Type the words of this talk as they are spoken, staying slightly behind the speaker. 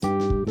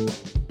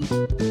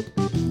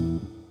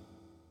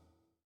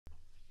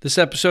This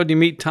episode, you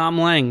meet Tom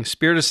Lang,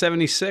 Spirit of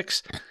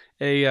 76,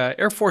 a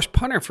Air Force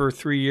punter for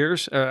 3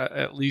 years,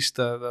 at least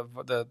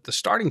the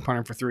starting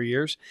punter for 3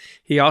 years.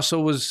 He also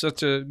was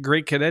such a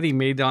great cadet. He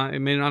made it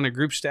on a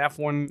group staff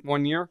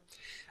one year.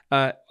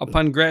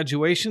 Upon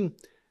graduation,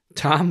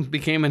 Tom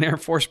became an Air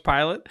Force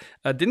pilot.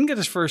 Didn't get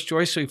his first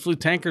choice, so he flew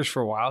tankers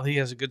for a while. He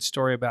has a good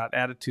story about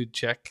attitude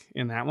check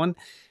in that one.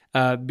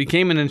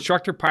 Became an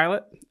instructor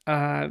pilot,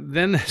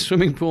 then a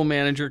swimming pool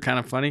manager, kind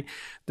of funny.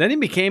 Then he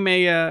became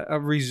a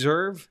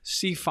reserve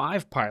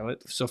C-5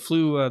 pilot, so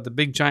flew the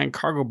big giant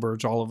cargo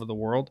birds all over the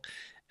world.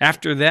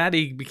 After that,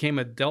 he became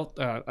a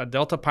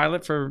Delta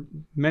pilot for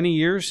many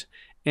years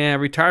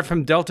and retired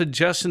from Delta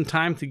just in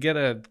time to get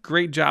a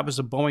great job as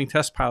a Boeing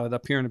test pilot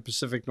up here in the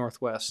Pacific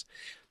Northwest.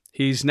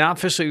 He's now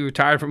officially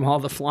retired from all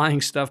the flying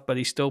stuff, but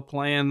he's still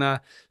playing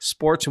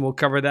sports, and we'll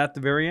cover that at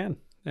the very end.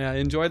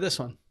 Enjoy this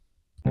one.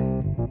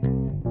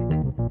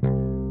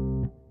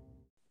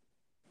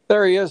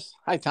 There he is.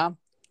 Hi, Tom.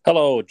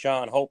 Hello,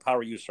 John Hope. How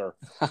are you, sir?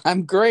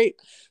 I'm great.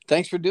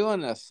 Thanks for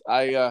doing this.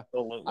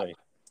 Absolutely.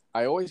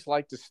 I always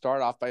like to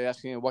start off by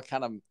asking you what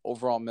kind of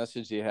overall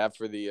message you have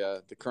for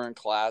the current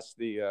class,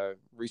 the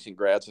recent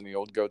grads, and the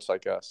old goats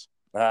like us.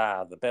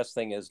 The best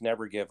thing is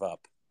never give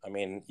up. I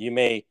mean,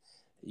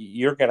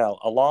 you're gonna,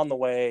 along the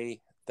way,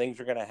 things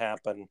are gonna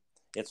happen.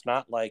 It's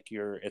not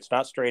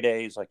straight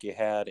A's like you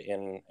had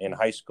in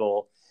high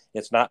school.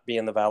 It's not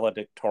being the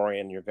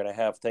valedictorian. You're gonna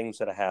have things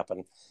that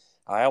happen.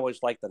 I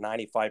always like the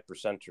 95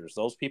 percenters.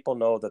 Those people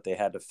know that they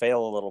had to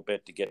fail a little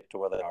bit to get to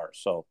where they are.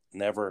 So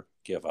never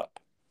give up.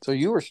 So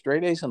you were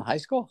straight A's in high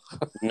school?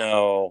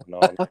 No,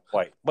 not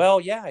quite. Well,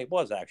 yeah, I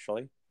was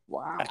actually.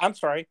 Wow. I'm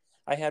sorry.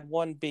 I had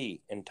 1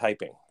 B in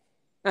typing.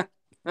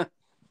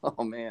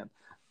 Oh, man.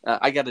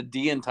 I got a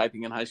D in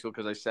typing in high school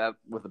because I sat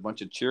with a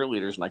bunch of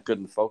cheerleaders and I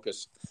couldn't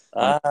focus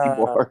on the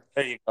keyboard.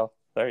 There you go.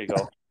 There you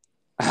go.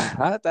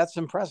 That's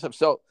impressive.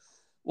 So,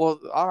 well,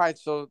 all right.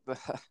 So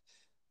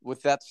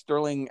with that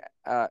sterling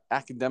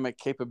academic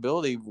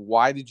capability,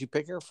 why did you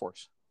pick Air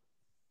Force?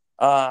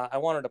 I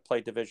wanted to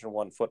play Division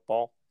I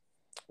football.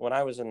 When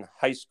I was in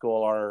high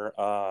school,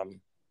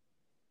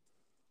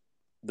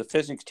 the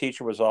physics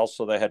teacher was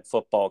also the head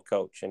football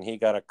coach, and he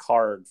got a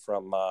card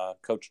from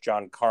Coach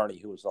John Carney,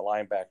 who was the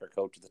linebacker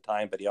coach at the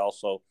time, but he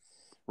also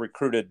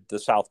recruited the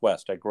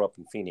Southwest. I grew up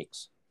in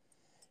Phoenix.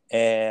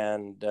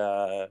 And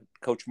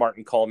Coach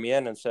Martin called me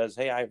in and says,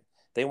 hey,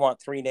 they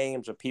want 3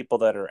 names of people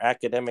that are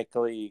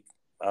academically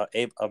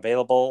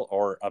available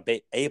or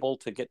able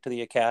to get to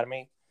the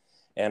academy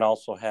and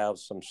also have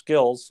some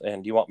skills.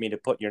 And do you want me to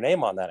put your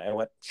name on that? And I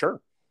went,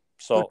 sure.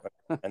 So,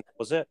 and that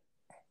was it.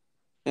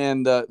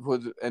 And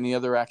was any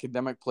other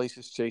academic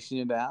places chasing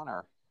you down,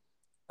 or?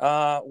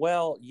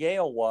 Well,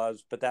 Yale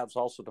was, but that was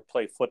also to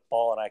play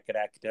football, and I could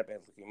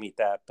academically meet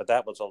that. But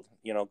that was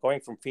going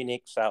from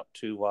Phoenix out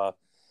to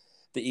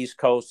the East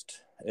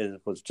Coast,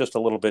 it was just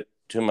a little bit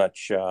too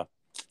much out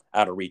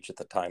of reach at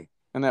the time.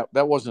 And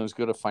that wasn't as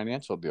good a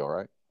financial deal,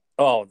 right?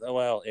 Oh,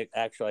 well,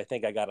 actually, I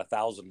think I got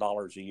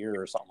 $1,000 a year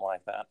or something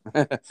like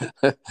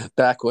that.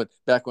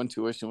 back when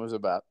tuition was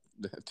about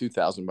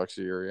 $2,000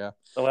 a year, yeah.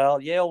 Well,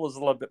 Yale was a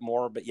little bit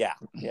more, but yeah,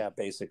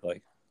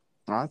 basically.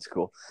 Oh, that's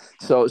cool.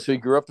 So you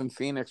grew up in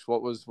Phoenix.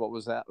 What was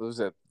that?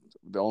 Was it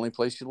the only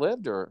place you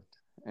lived, or?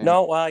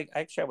 No, well,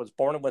 I was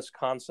born in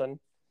Wisconsin,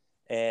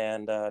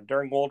 and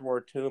during World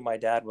War II, my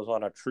dad was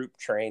on a troop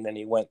train, and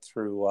he went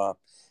through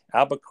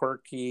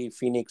Albuquerque,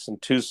 Phoenix,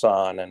 and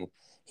Tucson, and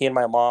he and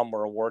my mom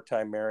were a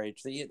wartime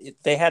marriage.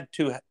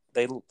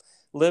 They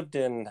lived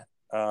in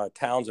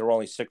towns that were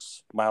only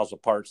 6 miles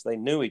apart, so they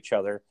knew each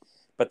other,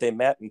 but they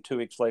met, and 2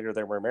 weeks later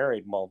they were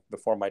married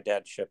before my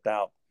dad shipped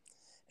out.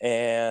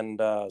 And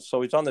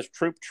so he's on this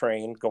troop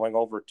train going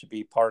over to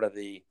be part of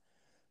the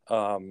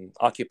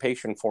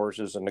occupation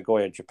forces in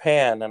Nagoya,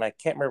 Japan. And I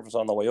can't remember if it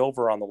was on the way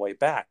over or on the way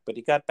back, but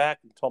he got back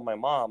and told my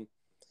mom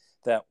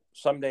that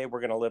someday we're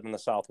going to live in the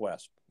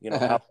Southwest,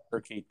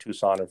 Albuquerque,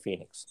 Tucson, or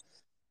Phoenix.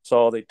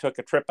 So they took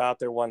a trip out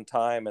there one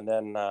time, and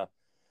then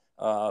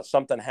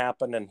something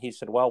happened, and he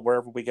said, well,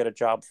 wherever we get a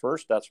job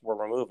first, that's where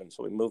we're moving.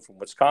 So we moved from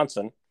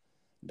Wisconsin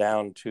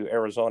down to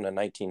Arizona in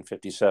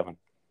 1957.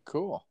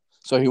 Cool.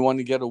 So he wanted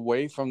to get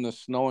away from the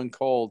snow and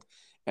cold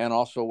and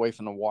also away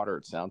from the water,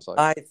 it sounds like.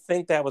 I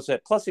think that was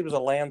it. Plus, he was a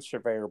land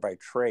surveyor by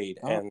trade.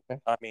 Oh, and, okay.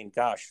 I mean,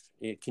 gosh,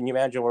 can you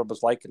imagine what it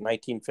was like in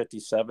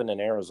 1957 in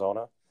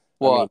Arizona?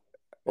 Well,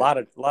 a lot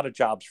of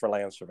jobs for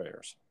land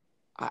surveyors.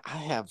 I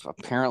have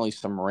apparently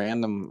some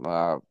random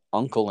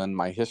uncle in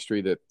my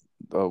history that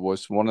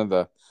was one of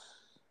the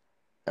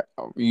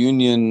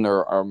Union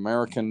or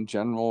American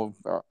general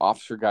or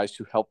officer guys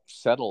who helped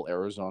settle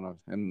Arizona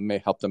and may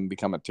help them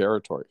become a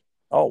territory.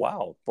 Oh,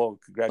 wow. Well,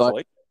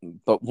 congratulations.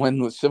 But when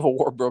the Civil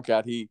War broke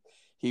out, he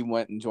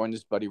went and joined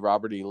his buddy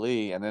Robert E.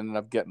 Lee and ended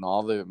up getting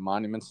all the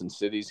monuments and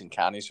cities and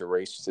counties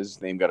erased. His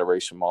name got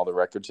erased from all the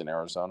records in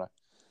Arizona.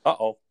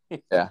 Uh-oh.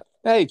 Yeah.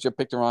 Hey, you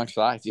picked the wrong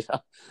side.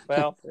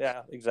 Well,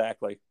 yeah,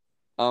 exactly.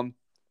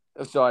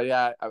 So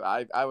yeah,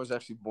 I was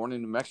actually born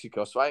in New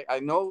Mexico, so I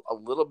know a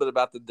little bit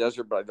about the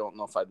desert, but I don't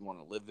know if I'd want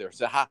to live there.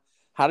 So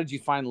how did you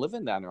find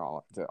living down there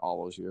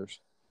all those years?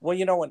 Well,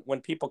 you know,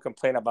 when people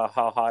complain about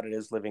how hot it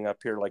is living up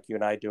here, like you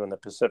and I do in the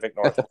Pacific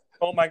Northwest,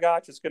 oh my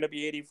gosh, it's going to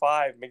be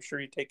 85. Make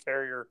sure you take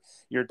care of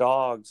your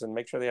dogs and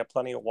make sure they have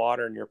plenty of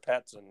water and your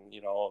pets, and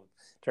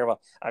terrible.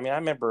 I mean, I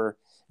remember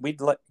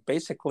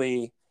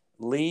basically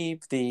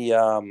leave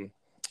the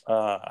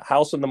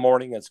house in the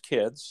morning as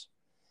kids,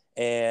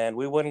 and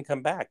we wouldn't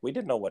come back. We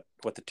didn't know what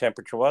the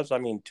temperature was. I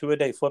mean,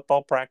 2-a-day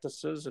football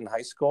practices in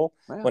high school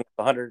when it's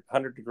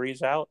 100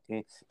 degrees out.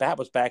 And that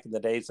was back in the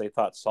days they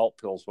thought salt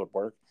pills would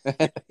work. You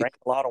drank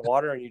a lot of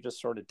water and you just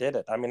sort of did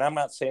it. I mean, I'm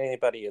not saying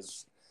anybody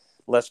is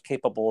less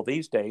capable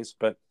these days,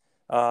 but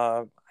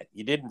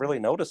you didn't really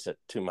notice it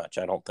too much,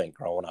 I don't think,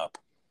 growing up.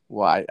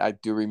 Well, I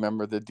do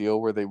remember the deal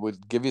where they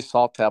would give you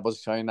salt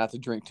tablets, tell you not to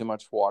drink too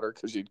much water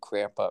because you'd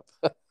cramp up.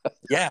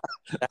 Yeah,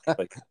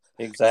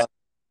 exactly.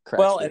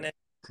 Well, and then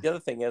the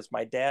other thing is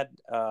my dad,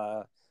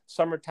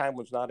 summertime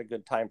was not a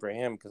good time for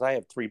him because I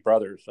have 3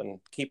 brothers, and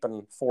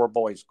keeping 4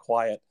 boys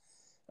quiet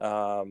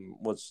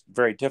was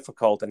very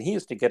difficult. And he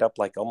used to get up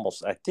like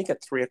almost, I think,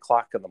 at 3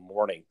 o'clock in the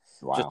morning,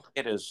 just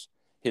to get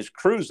his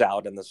crews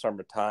out in the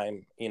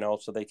summertime,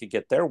 so they could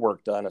get their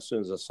work done as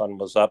soon as the sun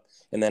was up,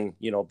 and then,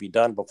 be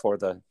done before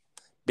the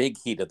big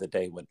heat of the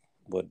day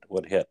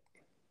would hit.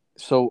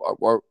 So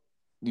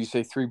you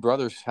say 3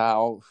 brothers.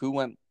 Who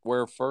went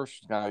where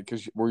first?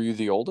 Because were you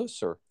the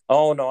oldest, or?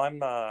 Oh no, I'm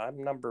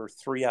number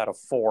 3 out of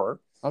 4.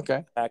 Okay.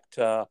 In fact,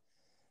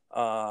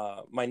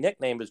 my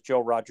nickname is Joe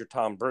Roger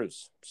Tom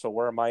Bruce. So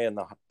where am I in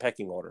the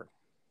pecking order?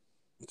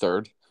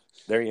 3rd.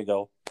 There you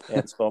go.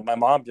 And so my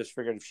mom just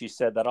figured if she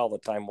said that all the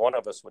time, one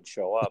of us would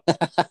show up.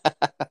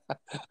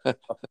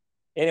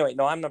 Anyway,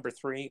 no, I'm number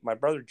 3. My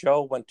brother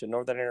Joe went to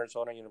Northern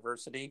Arizona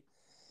University,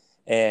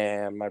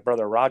 and my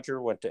brother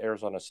Roger went to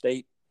Arizona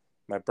State.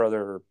 My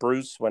brother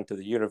Bruce went to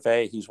the U of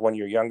A. He's 1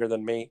 year younger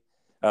than me.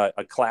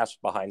 A class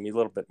behind me, a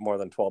little bit more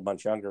than 12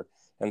 months younger.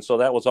 And so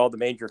that was all the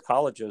major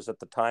colleges at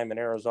the time in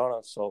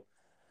Arizona. So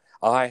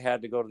I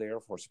had to go to the Air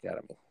Force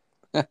Academy.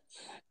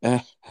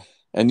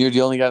 And you're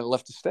the only guy that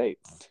left the state.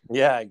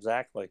 Yeah,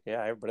 exactly.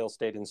 Yeah, everybody else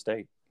stayed in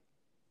state.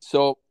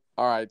 So,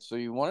 all right. So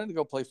you wanted to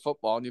go play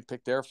football, and you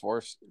picked Air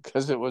Force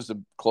because it was a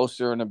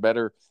closer and a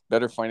better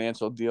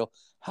financial deal.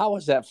 How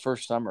was that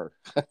first summer?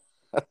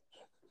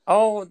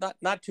 Oh,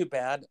 not too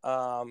bad.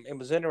 It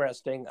was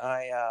interesting.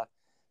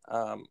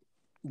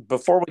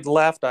 Before we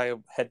left, I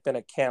had been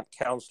a camp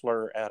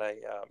counselor at a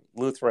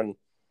Lutheran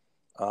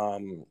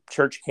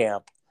church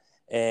camp,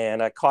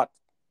 and I caught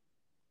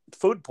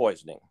food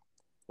poisoning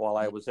while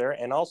I was there,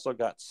 and also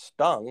got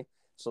stung.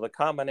 So the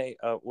combination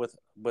with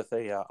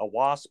a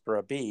wasp or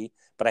a bee,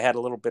 but I had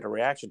a little bit of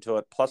reaction to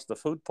it, plus the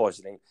food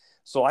poisoning.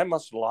 So I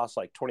must have lost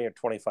like 20 or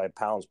 25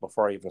 pounds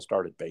before I even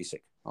started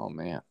basic. Oh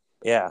man.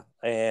 Yeah,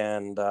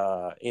 and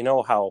you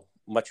know how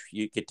much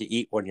you get to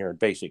eat when you're in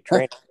basic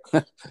training,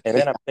 and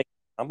then I'm thinking,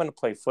 I'm going to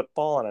play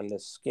football, and I'm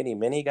this skinny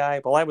mini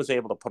guy. Well, I was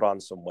able to put on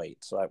some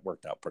weight, so that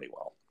worked out pretty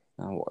well.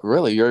 Oh,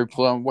 really? You're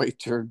put on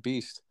weight, you're a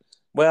beast.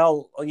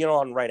 Well,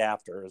 and right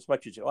after, as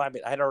much as I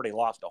mean, I'd already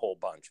lost a whole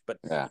bunch, but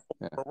yeah.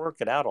 we're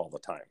working out all the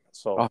time.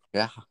 So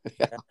yeah.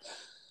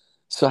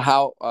 So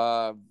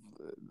how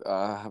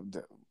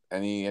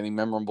any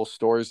memorable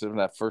stories of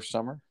that first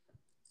summer?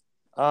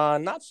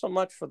 Not so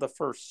much for the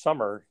first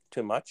summer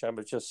too much. I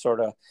was just sort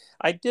of,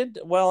 I did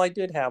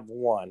have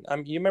one.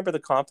 You remember the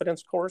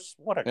confidence course?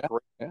 What a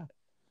great. Yeah.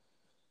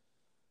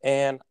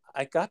 And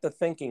I got to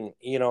thinking,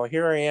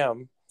 here I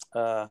am,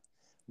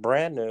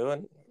 brand new,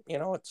 and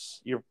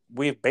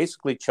we've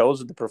basically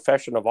chosen the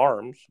profession of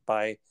arms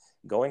by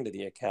going to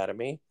the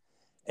academy.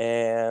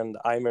 And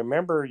I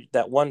remember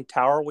that one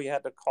tower we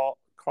had to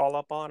crawl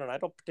up on, and I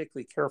don't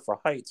particularly care for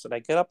heights. And I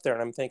get up there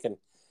and I'm thinking,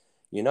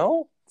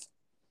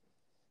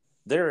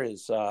 there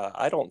is,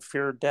 I don't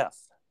fear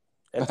death.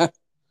 That's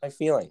my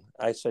feeling.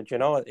 I said,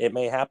 it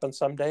may happen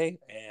someday.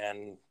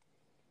 And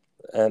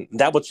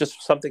that was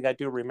just something I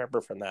do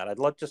remember from that. I'd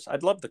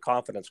love the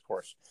confidence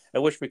course. I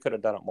wish we could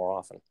have done it more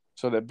often.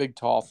 So that big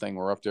tall thing,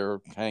 we're up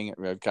there hanging,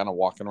 kind of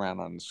walking around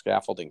on the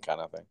scaffolding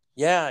kind of thing.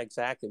 Yeah,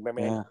 exactly.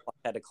 I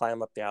had to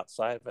climb up the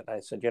outside of it. And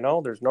I said,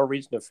 there's no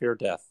reason to fear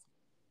death.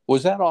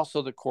 Was that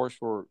also the course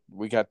where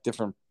we got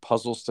different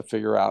puzzles to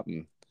figure out?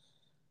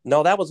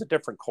 No, that was a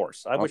different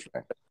course. I wish I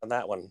could have done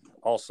that one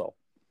also.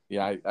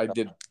 Yeah, I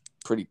did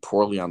pretty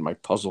poorly on my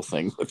puzzle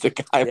thing with the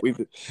guy. We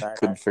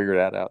couldn't figure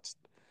that out.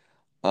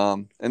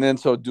 And then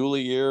so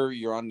dually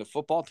you're on the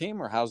football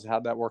team, or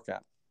how'd that work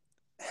out?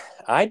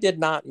 I did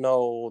not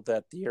know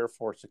that the Air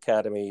Force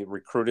Academy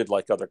recruited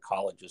like other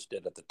colleges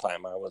did at the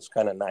time. I was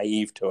kind of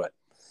naive to it.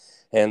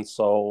 And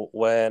so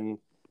when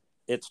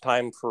it's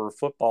time for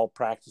football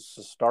practice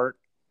to start,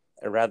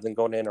 and rather than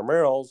going to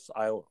intramurals,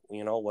 I,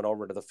 went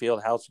over to the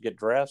field house to get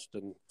dressed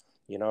and,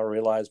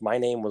 realized my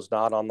name was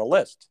not on the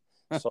list.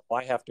 So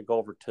I have to go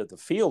over to the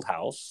field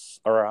house,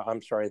 or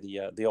I'm sorry,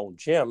 the old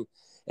gym.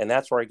 And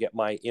that's where I get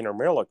my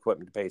intramural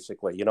equipment,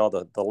 basically,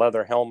 the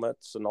leather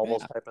helmets and all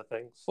those type of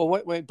things. Well,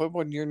 wait, but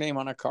wasn't your name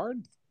on a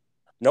card?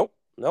 Nope,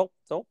 nope,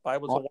 nope. I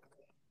was Oh,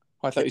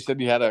 I thought you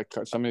said you had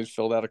somebody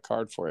filled out a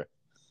card for you.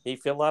 he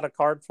filled out a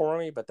card for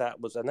me, but that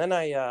was, and then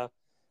I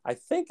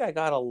think I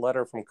got a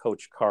letter from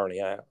Coach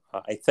Carney.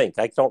 I think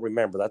I don't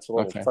remember. That's a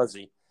little Okay.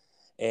 fuzzy,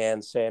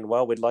 and saying,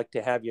 "Well, we'd like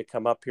to have you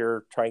come up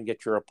here, try and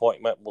get your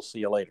appointment. We'll see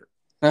you later."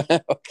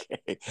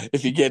 Okay.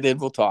 If you get in,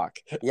 we'll talk.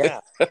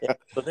 Yeah.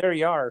 So there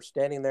you are,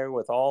 standing there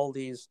with all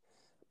these,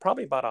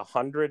 probably about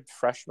 100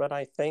 freshmen,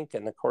 I think.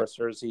 And of course,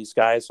 there's these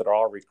guys that are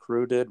all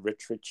recruited,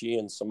 Rich Ritchie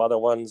and some other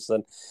ones.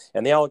 And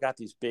they all got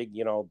these big,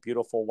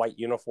 beautiful white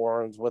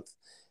uniforms with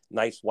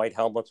nice white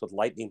helmets with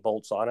lightning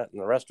bolts on it.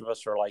 And the rest of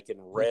us are like in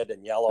red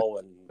and yellow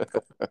and,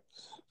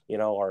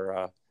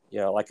 or,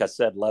 like I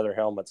said, leather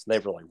helmets. They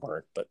really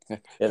weren't, but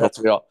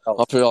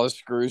hopefully all the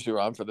screws are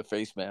on for the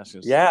face masks.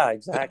 Yeah,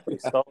 exactly.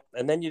 So,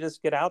 and then you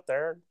just get out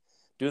there,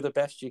 do the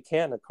best you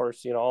can. Of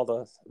course, all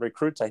the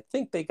recruits, I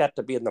think they got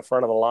to be in the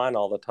front of the line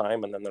all the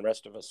time. And then the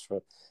rest of us,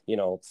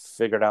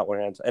 figured out where.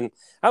 And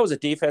I was a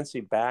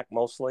defensive back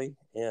mostly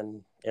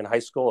in high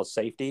school, a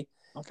safety.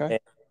 Okay.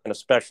 And a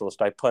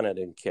specialist. I punted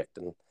and kicked.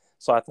 And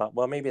so I thought,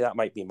 well, maybe that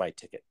might be my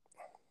ticket.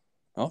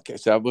 Okay.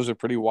 So that was a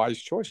pretty wise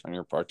choice on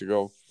your part to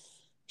go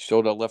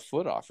show the left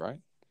foot off, right?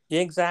 Yeah,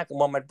 exactly.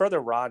 Well, my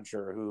brother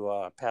Roger, who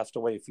passed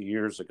away a few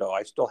years ago,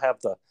 I still have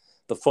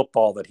the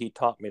football that he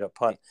taught me to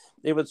punt.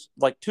 It was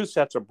like two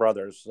sets of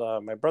brothers.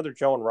 My brother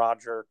Joe and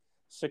Roger,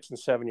 6 and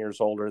 7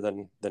 years older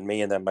than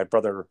me, and then my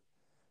brother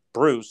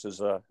Bruce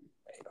is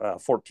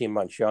 14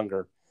 months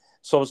younger.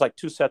 So it was like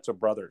two sets of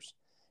brothers,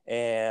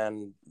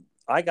 and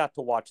I got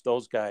to watch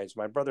those guys.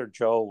 My brother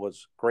Joe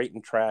was great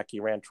in track.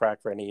 He ran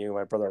track for NEU.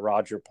 My brother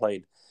Roger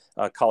played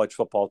college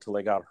football till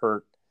he got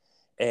hurt.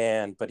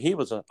 But he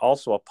was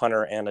also a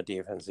punter and a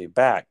defensive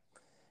back.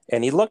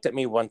 And he looked at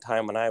me one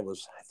time when I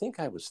think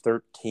I was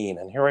 13.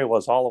 And here I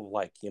was, all of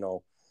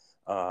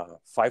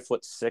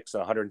 5'6",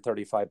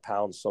 135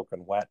 pounds,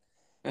 soaking wet.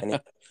 And he,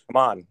 come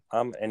on.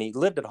 And he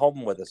lived at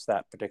home with us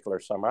that particular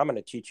summer. I'm going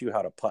to teach you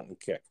how to punt and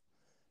kick.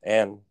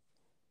 And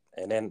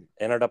then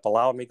ended up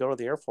allowing me to go to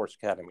the Air Force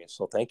Academy.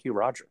 So thank you,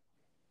 Roger.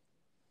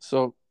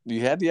 So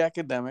you had the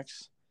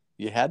academics,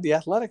 you had the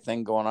athletic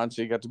thing going on,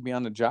 so you got to be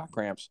on the jock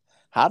ramps.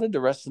 How did the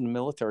rest of the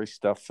military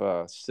stuff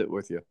sit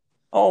with you?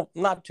 Oh,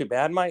 not too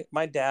bad.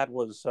 My dad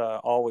was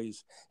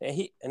always,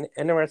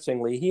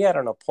 interestingly, he had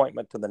an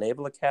appointment to the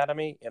Naval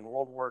Academy in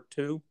World War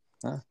II.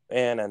 Huh.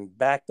 And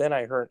back then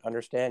I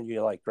understand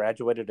you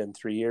graduated in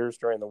 3 years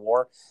during the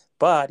war,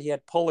 but he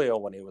had polio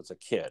when he was a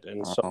kid.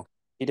 And so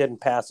he didn't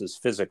pass his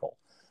physical,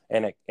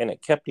 and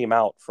it kept him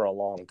out for a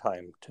long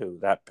time too,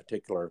 that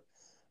particular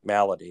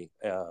malady.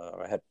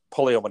 I had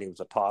polio when he was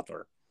a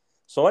toddler.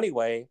 So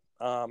anyway,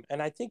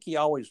 and I think he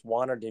always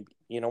wanted to,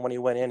 when he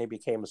went in, he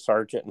became a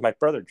sergeant. And my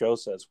brother Joe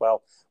says,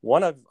 well,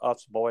 one of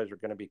us boys are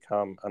going to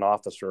become an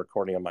officer,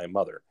 according to my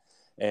mother.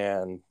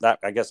 And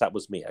I guess that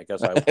was me. I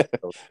guess I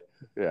was.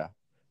 Yeah.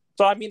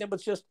 So, I mean, it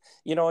was just,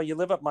 you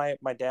live at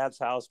my dad's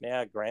house.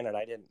 Yeah, granted,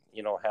 I didn't,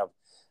 have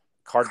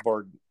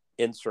cardboard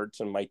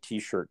inserts in my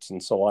T-shirts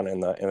and so on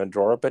in a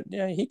drawer. But,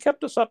 yeah, he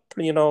kept us up,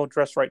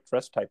 dress right,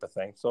 dress type of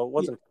thing. So it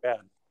wasn't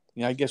bad.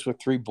 Yeah, I guess with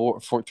three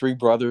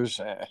brothers,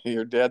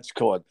 your dad's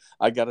going,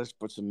 I got to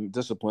put some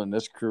discipline in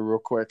this crew real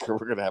quick, or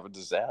we're going to have a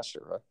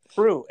disaster. Right?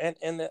 True,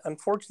 and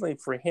unfortunately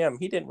for him,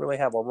 he didn't really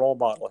have a role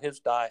model.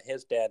 His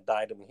dad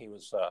died when he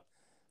was,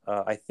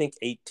 I think,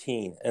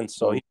 18, and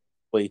so he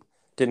really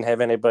didn't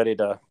have anybody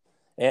to.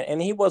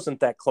 And he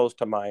wasn't that close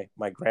to my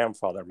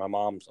grandfather, on my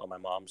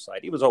mom's side.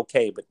 He was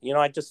okay, but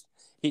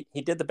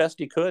he did the best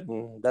he could,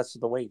 and that's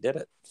the way he did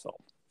it. So,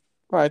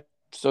 right.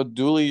 So,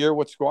 Dooley, you're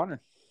what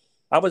squadron?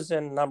 I was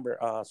in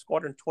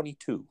Squadron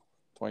 22.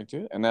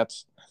 22, and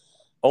that's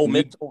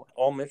Mitchell.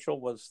 Mitchell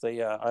was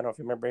the I don't know if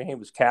you remember, he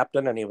was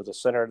captain, and he was a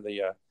center of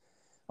the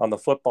on the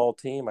football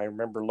team. I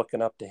remember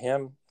looking up to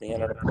him. He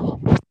ended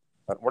up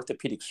an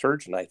orthopedic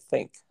surgeon, I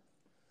think.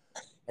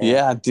 And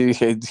yeah. Do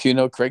you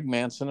know Craig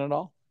Manson at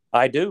all?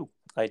 I do.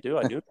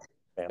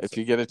 If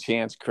you get a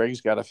chance,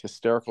 Craig's got a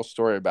hysterical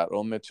story about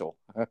Old Mitchell.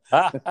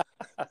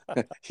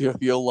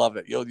 You'll love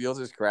it. You'll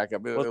just crack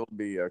up. It'll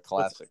be a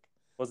classic.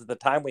 Was it the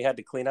time we had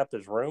to clean up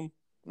his room?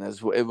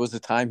 It was the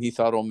time he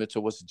thought Old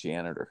Mitchell was a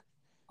janitor.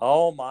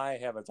 Oh, my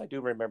heavens. I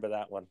do remember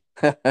that one.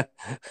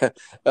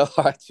 All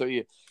right. So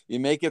you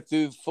make it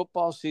through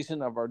football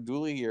season of our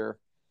Dooley year.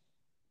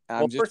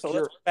 First of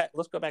all,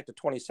 let's go back to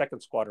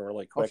 22nd Squadron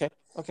really quick.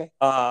 Okay.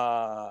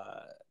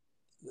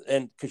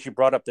 And because you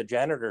brought up the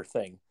janitor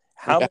thing,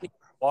 how many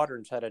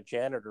squadrons had a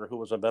janitor who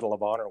was a Medal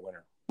of Honor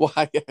winner? Well,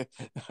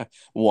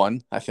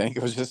 one, I think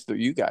it was just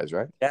you guys,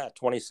 right? Yeah,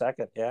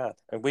 22nd. Yeah,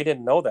 and we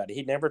didn't know that.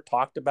 He never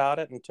talked about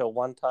it until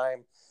one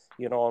time,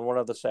 on one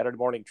of the Saturday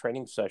morning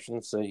training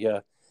sessions,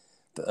 the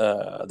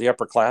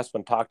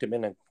upperclassmen talked him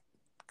in and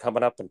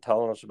coming up and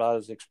telling us about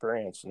his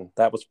experience, and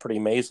that was pretty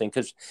amazing.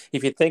 Because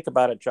if you think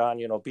about it,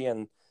 John,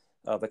 being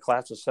the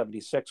class of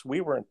 76,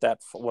 we weren't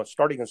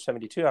starting in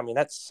 72. I mean,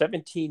 that's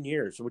 17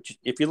 years, which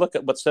if you look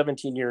at what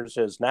 17 years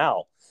is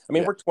now, I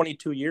mean, we're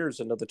 22 years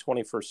into the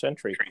 21st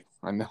century.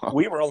 I know.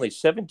 We were only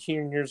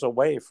 17 years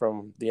away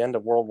from the end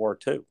of World War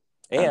II.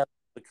 And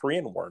the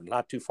Korean War,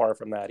 not too far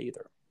from that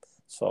either.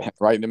 So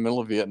right in the middle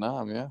of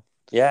Vietnam, yeah.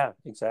 Yeah,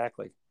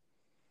 exactly.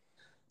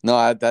 No,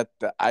 I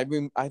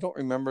don't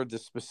remember the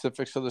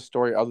specifics of the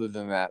story other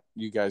than that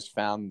you guys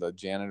found the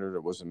janitor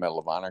that was a Medal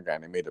of Honor guy,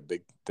 and they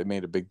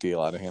made a big deal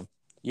out of him.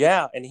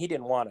 Yeah, and he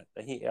didn't want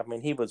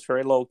it. He was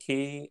very low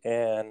key,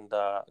 and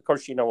of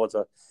course,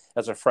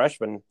 as a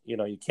freshman,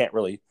 you can't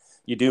really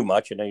do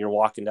much. You're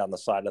walking down the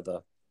side of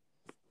the,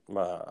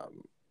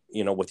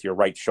 with your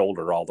right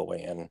shoulder all the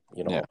way in,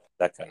 Yeah.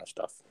 that kind of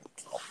stuff.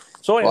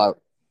 So anyway.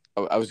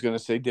 Well, I was going to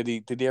say, did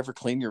he ever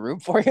clean your room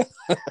for you?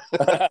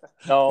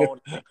 No.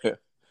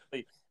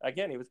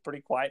 Again, he was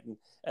pretty quiet, and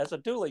as a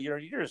doula, you're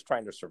just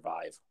trying to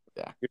survive.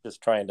 Yeah, you're just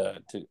trying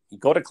to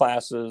go to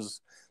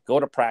classes,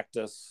 go to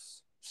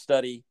practice,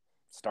 study,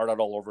 start out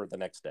all over the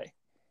next day.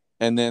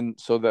 And then,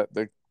 so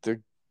the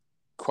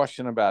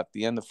question about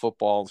the end of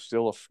football,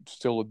 still a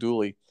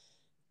dually,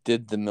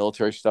 did the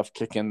military stuff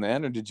kick in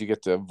then, or did you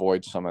get to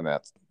avoid some of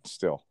that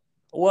still?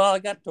 Well, I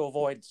got to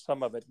avoid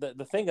some of it.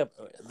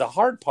 The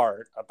hard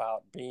part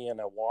about being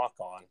a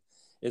walk-on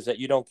is that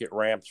you don't get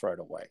ramps right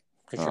away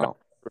because you're not.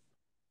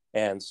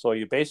 And so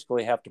you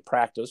basically have to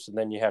practice, and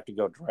then you have to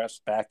go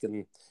dress back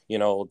in,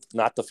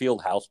 not the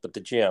field house, but the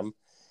gym.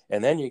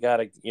 And then you got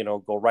to,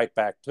 go right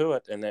back to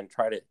it and then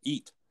try to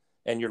eat,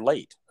 and you're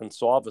late. And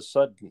so all of a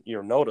sudden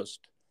you're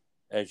noticed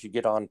as you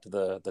get onto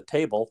the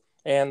table,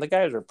 and the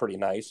guys are pretty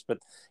nice, but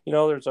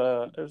there's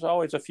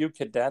always a few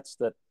cadets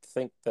that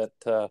think that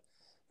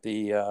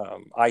the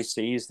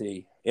ICs,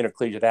 the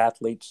intercollegiate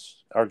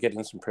athletes, are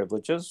getting some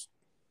privileges.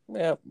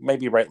 Yeah,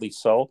 maybe rightly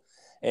so.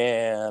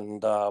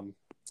 And,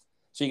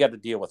 so you got to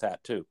deal with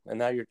that too. And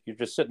now you're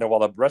just sitting there while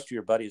the rest of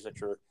your buddies that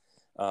you're,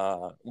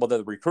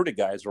 the recruited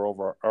guys are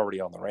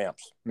already on the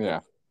ramps.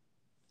 Yeah.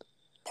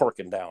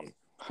 Porking down.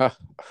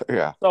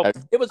 Yeah. So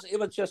it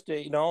was just,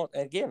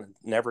 again,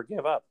 never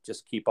give up.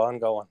 Just keep on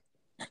going.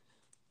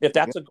 If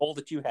that's a goal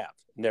that you have,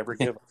 never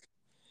give up.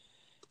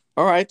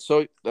 All right.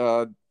 So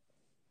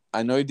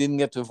I know you didn't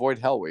get to avoid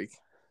Hell Week.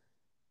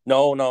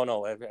 No.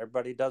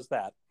 Everybody does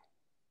that.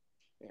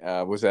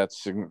 Was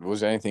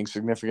there anything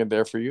significant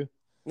there for you?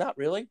 Not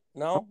really.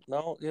 No.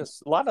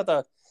 Yes,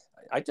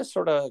 I just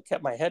sort of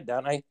kept my head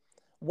down.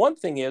 One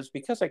thing is,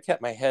 because I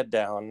kept my head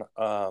down,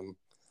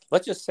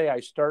 let's just say I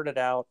started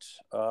out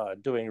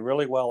doing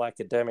really well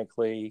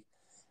academically,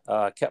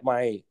 kept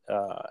my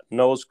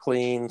nose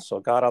clean, so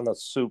got on the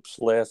SOUPS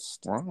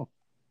list. Wow.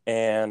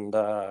 And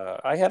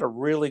I had a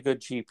really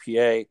good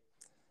GPA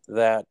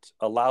that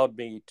allowed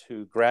me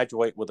to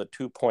graduate with a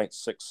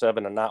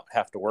 2.67 and not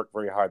have to work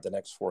very hard the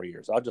next 4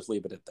 years. I'll just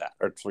leave it at that,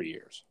 or 3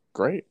 years.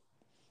 Great.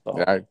 So,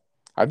 yeah,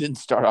 I didn't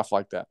start off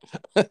like that.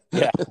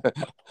 Yeah.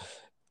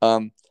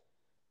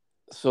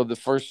 So the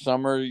first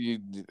summer,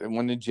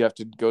 when did you have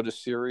to go to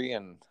Syria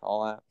and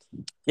all that?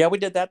 Yeah, we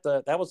did that.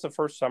 That was the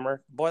first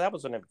summer. Boy,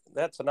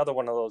 that's another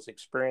one of those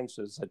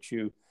experiences that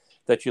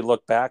you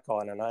look back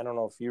on. And I don't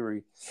know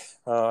if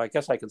I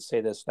guess I could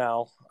say this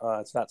now.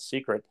 It's not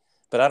secret,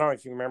 but I don't know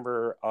if you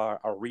remember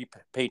our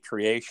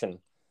repatriation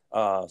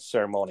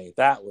ceremony.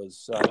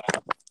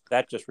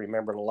 That just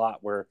remembered a lot,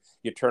 where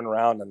you turn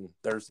around and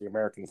there's the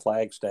American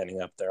flag standing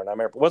up there. And I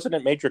remember, wasn't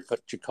it Major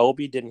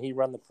Jacoby? Didn't he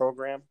run the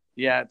program?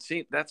 Yeah,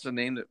 that's a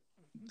name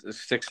that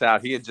sticks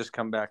out. He had just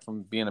come back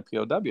from being a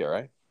POW,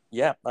 right?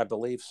 Yeah, I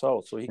believe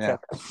so. So he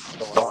kept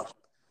going on.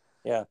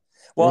 Yeah.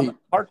 Well, the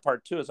hard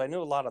part too is I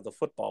knew a lot of the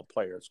football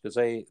players because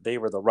they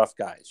were the rough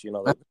guys,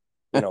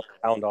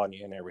 pound on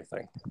you and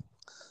everything.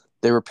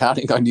 They were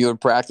pounding on you in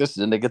practice,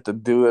 and they get to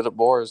do it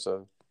more.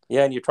 So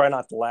yeah, and you try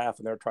not to laugh,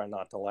 and they're trying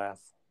not to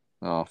laugh.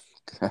 Oh,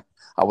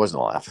 I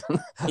wasn't laughing.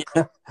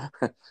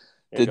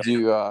 Did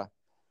you?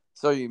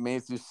 So you made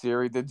it through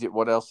Syria.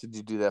 What else did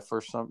you do that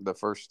first summer?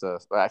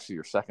 Actually,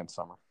 your second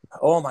summer.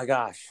 Oh my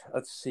gosh!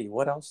 Let's see.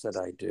 What else did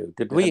I do?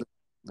 Did we?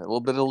 A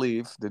little bit of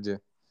leave? Did you?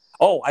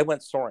 Oh, I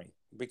went soaring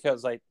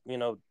because I,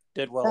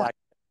 did well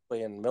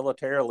academically and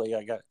militarily.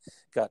 I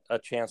got a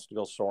chance to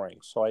go soaring,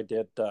 so I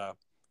did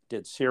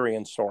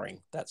Syrian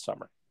soaring that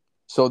summer.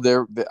 So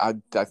I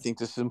think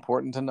this is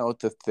important to note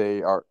that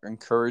they are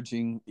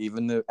encouraging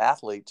even the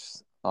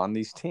athletes on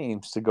these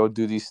teams to go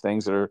do these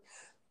things that are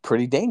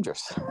pretty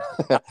dangerous.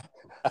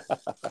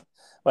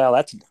 Well,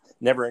 that's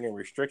never any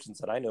restrictions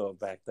that I know of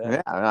back then.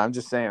 Yeah, I'm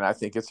just saying, I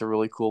think it's a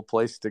really cool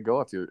place to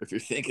go if you're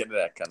thinking of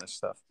that kind of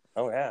stuff.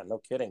 Oh yeah, no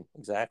kidding,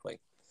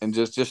 exactly. And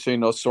just so you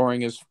know,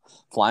 soaring is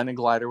flying a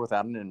glider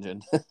without an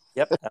engine.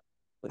 Yep.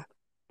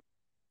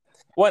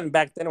 Well, and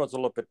back then it was a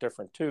little bit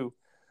different too.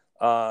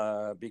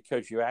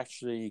 Because you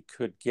actually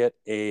could get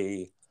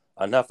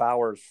enough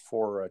hours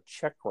for a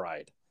check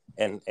ride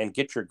and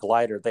get your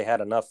glider. They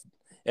had enough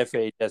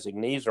FAA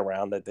designees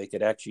around that they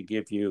could actually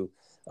give you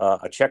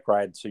a check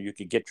ride so you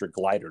could get your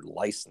glider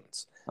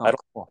license. I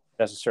don't know if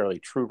that's necessarily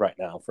true right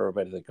now for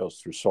everybody that goes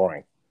through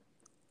soaring.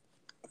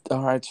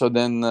 All right. So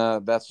then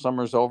that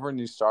summer's over and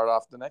you start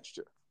off the next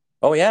year.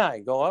 Oh, yeah.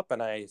 I go up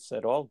and I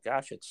said, oh,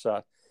 gosh, it's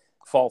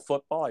fall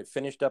football. I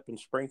finished up in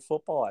spring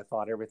football. I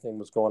thought everything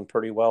was going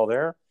pretty well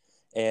there.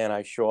 And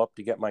I show up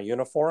to get my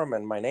uniform,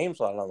 and my name's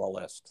not on the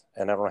list,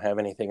 and I don't have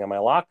anything in my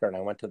locker. And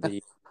I went to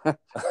the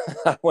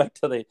I went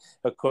to the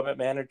equipment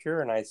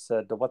manager and I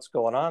said, "What's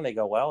going on?" They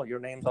go, "Well, your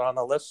name's not on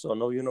the list, so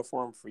no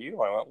uniform for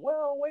you." I went,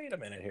 "Well, wait a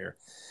minute here."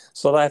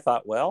 So I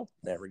thought, well,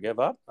 never give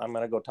up. I'm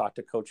going to go talk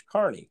to Coach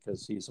Carney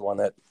because he's the one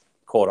that,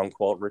 quote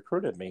unquote,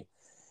 recruited me.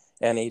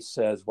 And he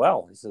says,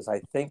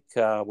 I think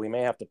we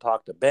may have to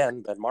talk to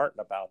Ben Martin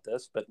about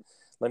this, but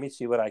let me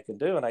see what I can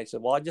do. And I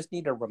said, well, I just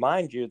need to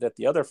remind you that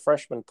the other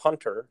freshman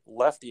punter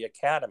left the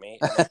academy,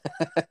 and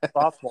the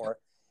sophomore,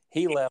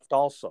 he left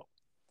also.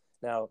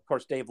 Now, of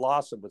course, Dave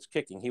Lawson was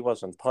kicking. He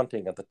wasn't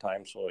punting at the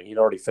time, so he'd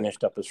already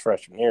finished up his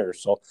freshman year.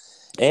 So,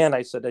 and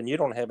I said, and you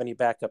don't have any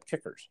backup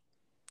kickers.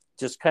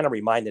 Just kind of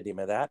reminded him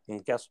of that.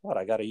 And guess what?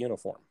 I got a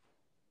uniform.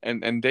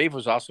 And Dave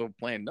was also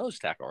playing nose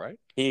tackle, right?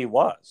 He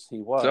was.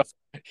 So,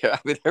 yeah, I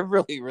mean, they're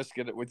really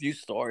risking it with you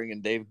storing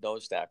and Dave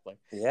nose tackling.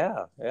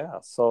 Yeah.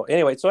 So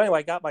anyway,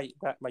 I got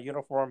my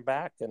uniform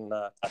back and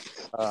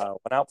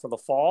went out for the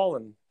fall,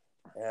 and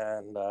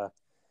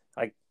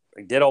I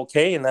did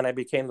okay, and then I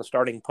became the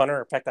starting punter.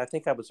 In fact, I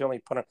think I was the only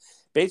punter.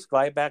 Basically,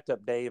 I backed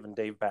up Dave, and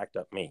Dave backed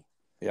up me.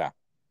 Yeah.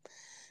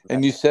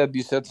 And you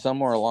said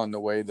somewhere along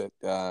the way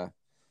that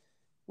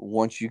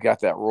once you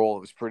got that role, it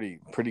was pretty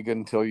good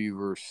until you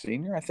were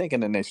senior, I think,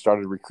 and then they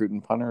started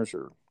recruiting punters,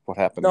 or what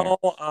happened? No,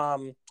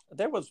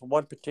 there was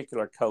one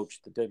particular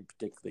coach that didn't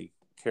particularly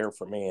care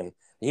for me, and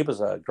he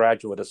was a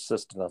graduate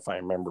assistant, if I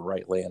remember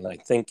rightly, and I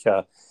think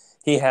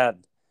he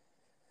had.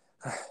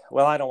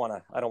 Well, I don't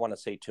want to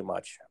say too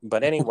much,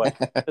 but anyway,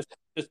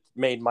 just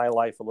made my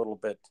life a little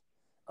bit.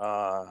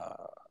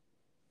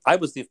 I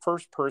was the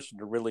first person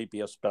to really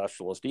be a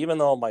specialist, even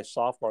though my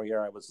sophomore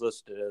year I was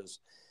listed as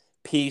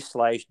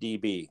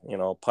P/DB,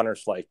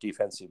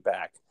 punter/defensive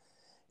back,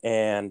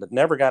 and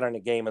never got in a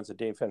game as a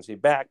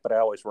defensive back, but I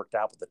always worked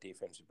out with the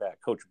defensive back.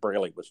 Coach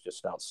Braley was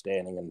just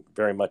outstanding and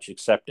very much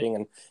accepting.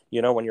 And,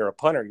 when you're a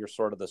punter, you're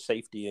sort of the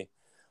safety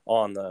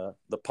on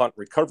the punt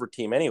recovery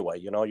team anyway.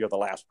 You're the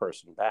last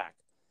person back.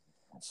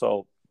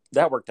 So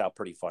that worked out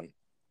pretty fun.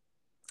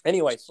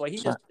 Anyway, so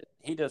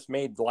he just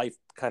made life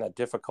kind of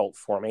difficult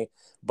for me.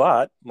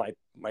 But my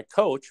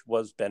coach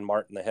was Ben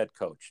Martin, the head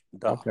coach.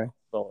 Okay.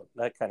 So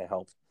that kind of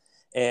helped.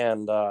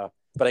 And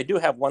but I do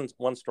have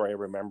one story I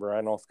remember. I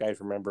don't know if you guys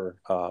remember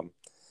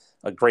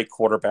a great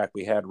quarterback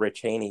we had,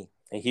 Rich Haney.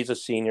 And he's a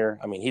senior.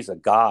 I mean, he's a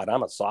god.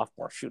 I'm a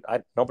sophomore. Shoot,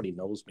 nobody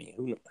knows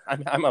me.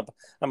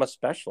 I'm a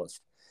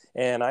specialist.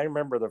 And I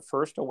remember the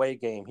first away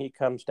game. He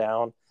comes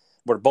down.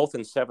 We're both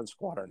in 7th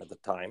Squadron at the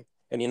time,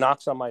 and he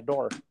knocks on my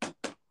door.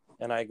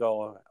 And I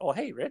go, "Oh,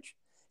 hey, Rich."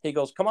 He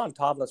goes, "Come on,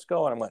 Todd, let's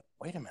go." And I went,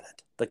 "Wait a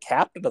minute. The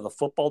captain of the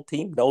football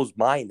team knows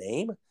my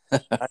name?"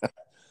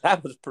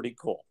 That was pretty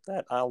cool.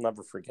 That I'll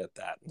never forget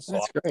that. And so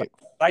that's great.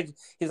 I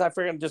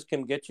figured I just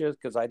can get you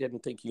because I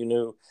didn't think you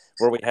knew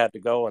where we had to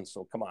go. And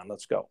so, come on,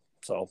 let's go.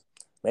 So,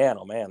 man,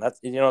 oh man,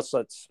 that's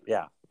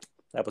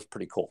that was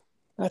pretty cool.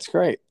 That's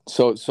great.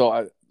 So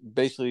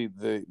basically,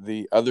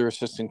 the other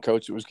assistant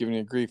coach that was giving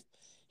you grief,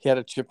 he had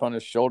a chip on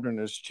his shoulder, and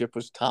his chip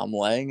was Tom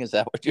Lang. Is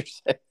that what you're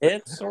saying?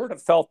 It sort of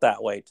felt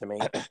that way to me.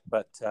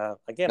 But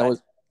again,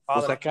 was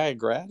that guy a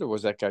grad, or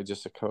was that guy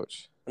just a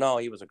coach? No,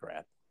 he was a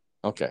grad.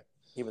 Okay.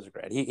 He was a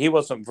grad. He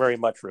wasn't very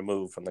much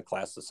removed from the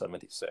class of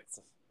 76.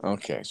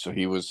 Okay, so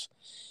he was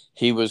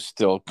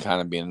still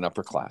kind of being an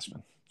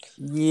upperclassman.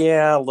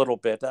 Yeah, a little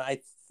bit.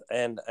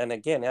 And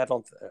again, I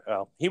don't.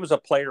 He was a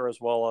player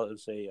as well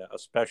as a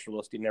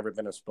specialist. He'd never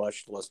been a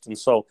specialist, and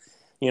so,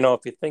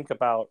 if you think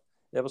about,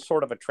 it was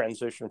sort of a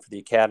transition for the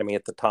academy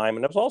at the time,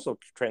 and it was also a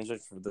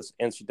transition for this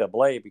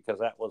NCAA because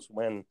that was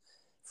when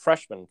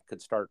freshmen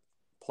could start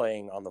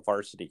playing on the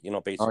varsity.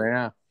 Basically.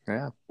 Oh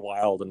yeah.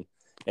 Wild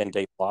and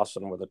Dave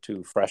Lawson were the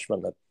two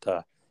freshmen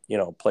that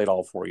played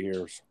all 4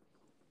 years.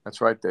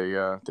 That's right. They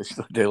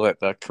let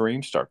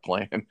Kareem start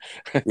playing.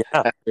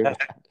 Yeah.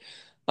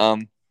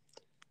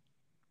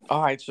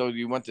 All right. So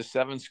you went to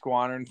 7th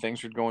Squadron.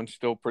 Things were going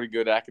still pretty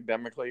good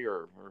academically,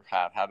 or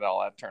how did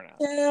all that turn out?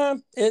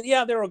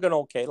 Yeah, they were going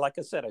okay. Like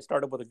I said, I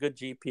started with a good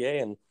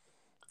GPA and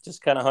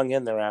just kind of hung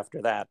in there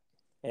after that.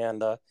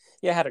 And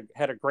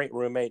had a great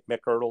roommate,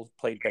 Mick Ertl,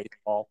 played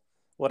baseball.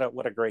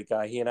 What a great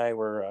guy. He and I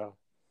were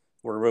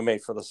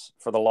roommates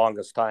for the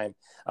longest time.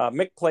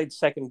 Mick played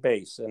second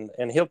base,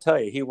 and he'll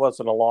tell you he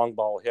wasn't a long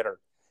ball hitter.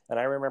 And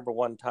I remember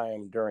one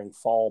time during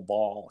fall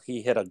ball,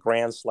 he hit a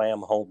grand slam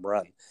home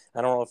run.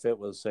 I don't know if it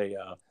was an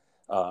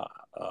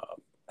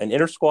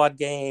inter-squad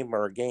game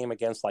or a game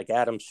against like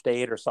Adams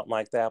State or something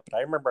like that. But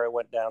I remember I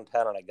went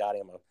downtown and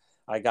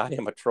I got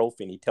him a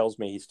trophy, and he tells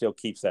me he still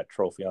keeps that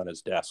trophy on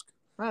his desk.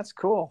 That's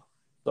cool.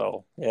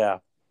 So yeah,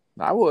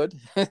 I would.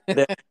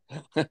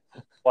 A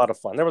lot of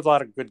fun. There was a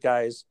lot of good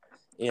guys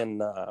in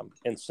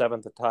 7th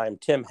at the time.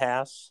 Tim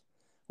Hass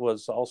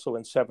was also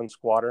in 7th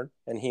Squadron,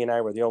 and he and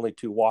I were the only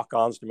two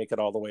walk-ons to make it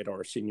all the way to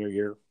our senior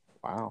year.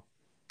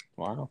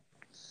 Wow.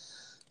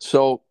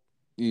 So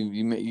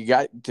you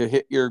got to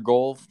hit your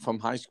goal from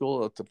high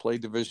school to play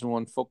Division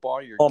I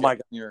football. My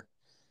God!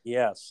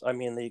 Yes, I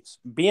mean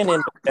being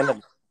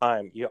independent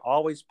time. You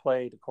always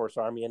played, of course,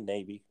 Army and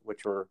Navy,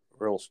 which were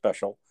real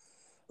special.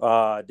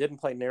 Didn't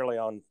play nearly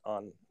on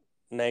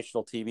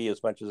national TV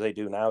as much as they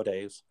do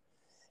nowadays.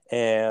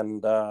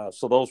 And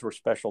so those were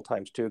special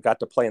times too. Got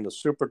to play in the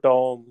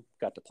Superdome,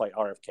 got to play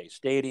RFK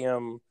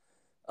Stadium.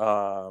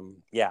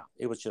 Yeah,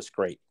 it was just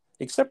great,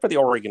 except for the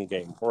Oregon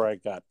game where I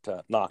got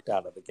knocked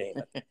out of the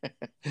game.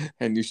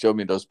 And you showed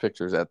me those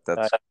pictures.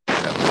 That's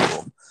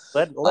cool.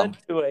 led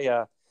to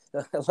a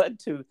led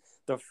to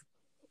the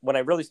when I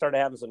really started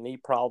having some knee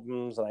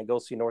problems, and I go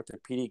see an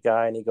orthopedic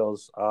guy, and he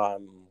goes,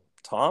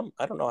 Tom,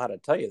 I don't know how to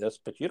tell you this,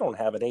 but you don't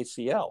have an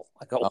ACL.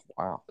 I go, oh,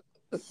 wow.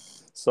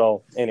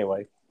 So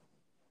anyway.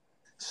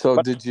 So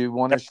did you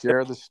want to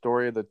share the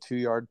story of the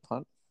 2-yard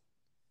punt?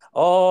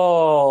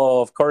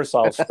 Oh, of course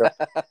I'll share.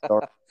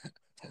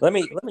 Let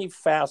me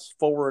fast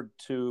forward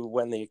to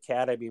when the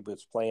Academy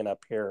was playing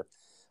up here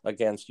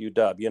against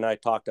UW. You and I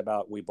talked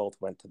about, we both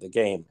went to the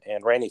game,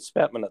 and Randy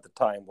Spetman at the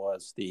time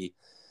was the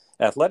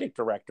athletic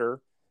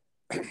director,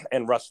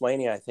 and Russ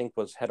Laney, I think,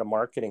 was head of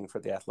marketing for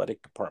the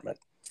athletic department.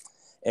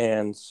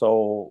 And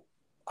so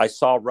I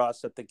saw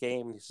Russ at the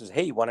game. He says,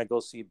 hey, you want to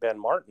go see Ben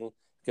Martin?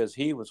 Because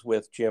he was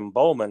with Jim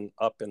Bowman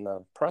up in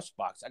the press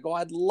box. I go,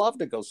 I'd love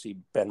to go see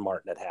Ben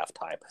Martin at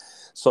halftime.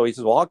 So he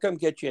says, well, I'll come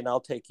get you and I'll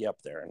take you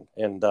up there.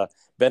 And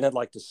Ben, I'd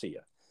like to see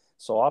you.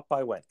 So up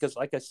I went. Because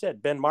like I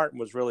said, Ben Martin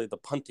was really the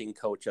punting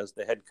coach as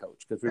the head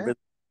coach, because we really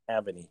didn't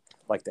have any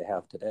like they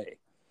have today.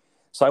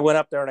 So I went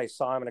up there and I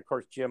saw him. And of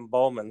course, Jim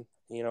Bowman,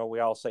 you know, we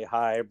all say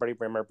hi. Everybody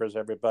remembers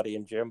everybody.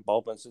 And Jim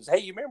Bowman says, hey,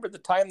 you remember the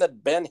time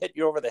that Ben hit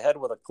you over the head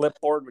with a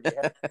clipboard? When you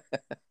had...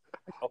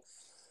 go,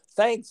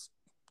 thanks,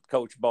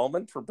 Coach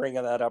Bowman, for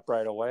bringing that up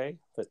right away.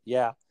 But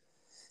yeah,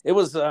 it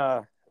was,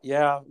 it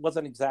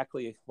wasn't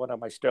exactly one of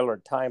my stellar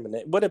time. And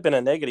it would have been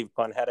a negative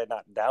punt had I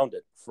not downed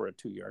it for a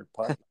 2-yard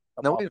punt.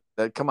 No,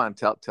 come on,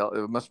 tell.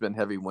 It must have been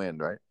heavy wind,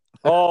 right?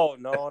 Oh,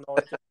 no,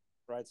 it just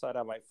right side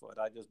on my foot.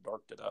 I just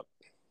dorked it up.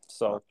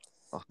 So,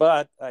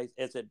 but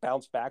as it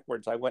bounced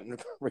backwards, I went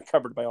and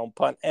recovered my own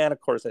punt. And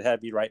of course, it had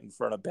to be right in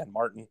front of Ben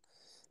Martin.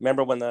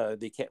 Remember when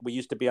we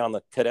used to be on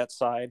the cadet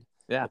side?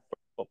 Yeah. The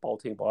football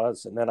team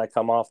was. And then I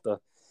come off the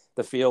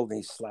field and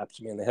he slaps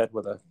me in the head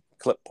with a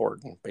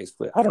clipboard. And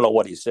basically, I don't know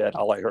what he said.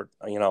 All I heard,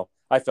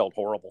 I felt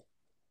horrible.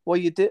 Well,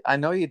 you did. I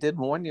know you did.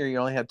 One year you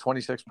only had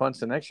 26 punts.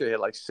 The next year you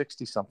had like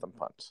 60-something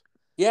punts.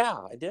 Yeah,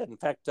 I did. In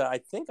fact, I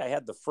think I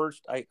had the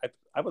first. I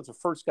was the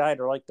first guy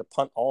to like to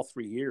punt all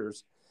 3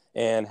 years,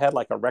 and had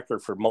like a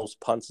record for most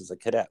punts as a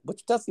cadet,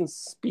 which doesn't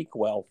speak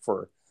well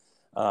for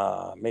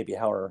maybe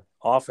how our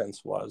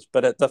offense was.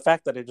 But the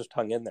fact that I just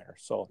hung in there.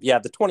 So yeah,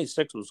 the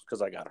 26 was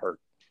because I got hurt.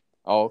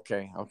 Oh,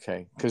 okay.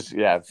 Because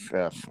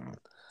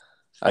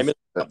I missed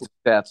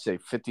stats say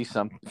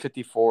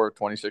 54,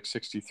 26,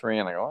 63,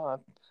 and I go,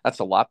 oh, that's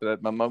a lot.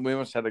 But we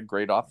must have had a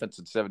great offense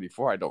in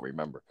 74. I don't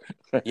remember.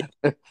 Yeah.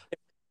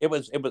 It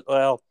was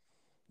well,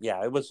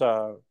 yeah. It was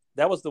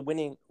that was the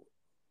winning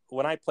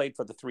when I played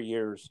for the 3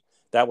 years.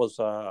 That was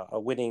a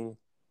winning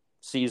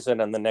season,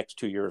 and the next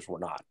 2 years were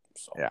not.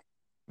 So yeah.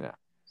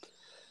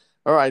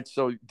 All right.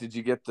 So did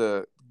you get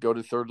to go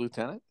to third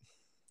lieutenant?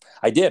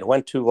 I did.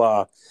 Went to.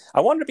 I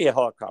wanted to be a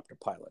helicopter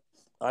pilot.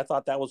 I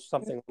thought that was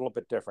something a little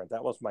bit different.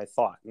 That was my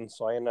thought, and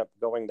so I ended up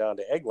going down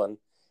to Eglin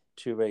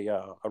to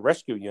a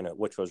rescue unit,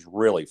 which was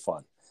really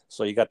fun.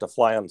 So you got to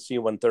fly on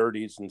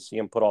C-130s and see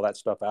them put all that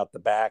stuff out the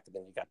back, and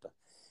then you got to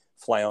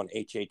fly on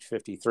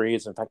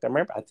HH-53s. In fact,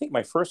 I think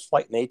my first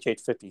flight in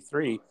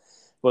HH-53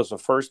 was the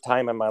first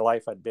time in my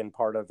life I'd been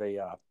part of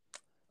a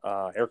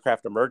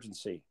aircraft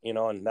emergency,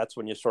 and that's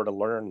when you sort of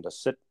learn to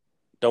sit,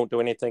 don't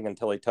do anything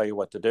until they tell you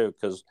what to do,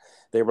 because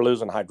they were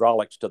losing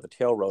hydraulics to the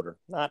tail rotor.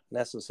 Not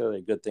necessarily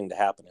a good thing to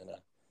happen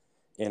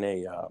in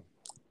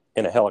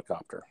a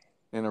helicopter.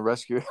 In a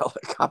rescue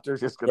helicopter,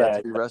 just going to have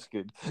to be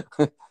rescued.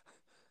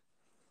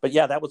 But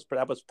yeah, that was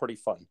pretty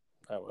fun.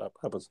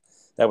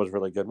 That was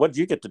really good. What did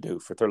you get to do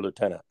for third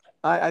lieutenant?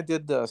 I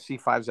did the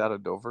C5s out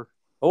of Dover.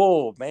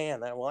 Oh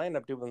man, I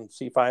ended up doing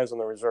C5s in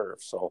the reserve,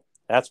 so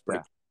that's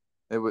pretty.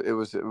 Yeah. It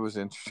was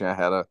interesting. I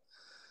had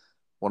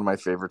one of my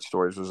favorite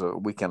stories was a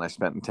weekend I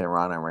spent in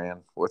Tehran,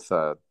 Iran, with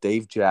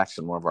Dave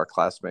Jackson, one of our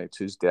classmates,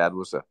 whose dad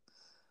was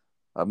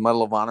a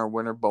Medal of Honor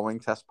winner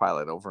Boeing test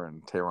pilot over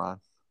in Tehran.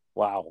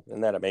 Wow,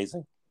 isn't that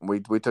amazing? We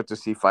took the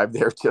C5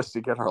 there just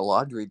to get our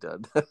laundry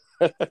done.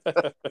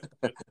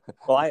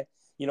 Well,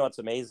 it's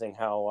amazing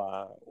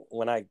how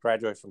when I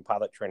graduated from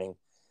pilot training,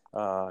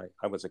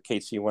 I was a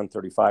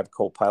KC-135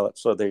 co-pilot.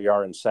 So there you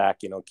are in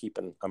SAC,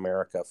 keeping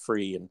America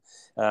free. And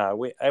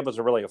it was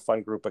a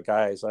fun group of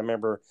guys. I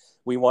remember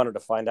we wanted to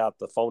find out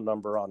the phone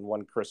number on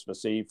one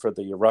Christmas Eve for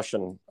the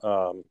Russian,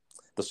 the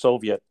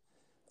Soviet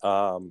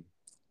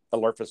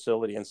alert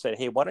facility, and said,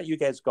 hey, why don't you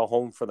guys go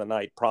home for the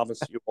night?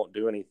 Promise you won't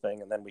do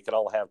anything. And then we could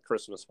all have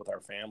Christmas with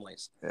our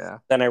families. Yeah.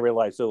 Then I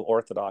realized,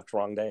 Orthodox,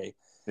 wrong day.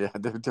 Yeah,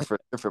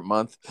 different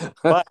month.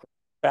 But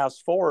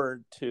fast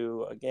forward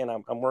to, again,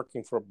 I'm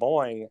working for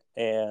Boeing,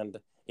 and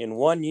in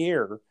 1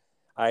 year,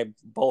 I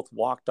both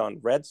walked on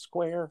Red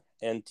Square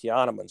and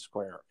Tiananmen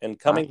Square. And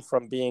coming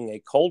from being a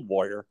Cold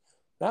Warrior,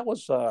 that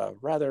was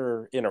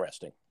rather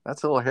interesting.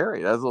 That's a little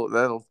hairy.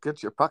 That'll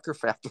get your pucker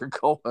factor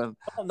going.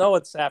 Oh no,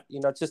 it's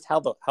it's just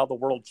how the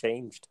world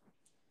changed.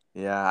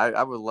 Yeah,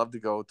 I would love to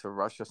go to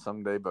Russia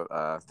someday, but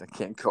I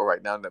can't go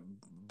right now. And the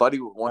buddy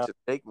wants to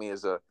take me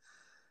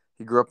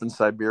he grew up in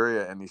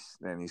Siberia and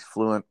he's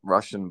fluent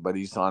Russian, but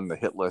he's on the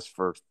hit list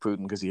for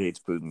Putin because he hates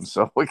Putin.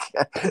 So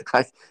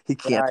he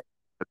can't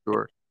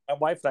tour. My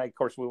wife and I, of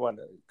course,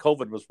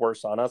 COVID was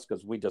worse on us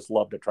because we just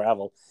love to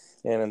travel.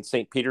 And in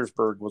St.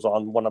 Petersburg was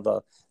on one of the,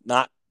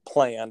 not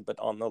planned, but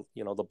on the,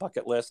 the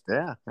bucket list.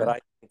 Yeah. But I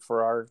think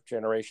for our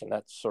generation,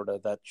 that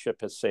ship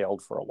has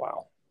sailed for a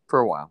while.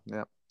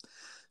 Yeah.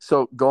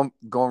 So going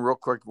real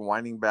quick,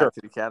 winding back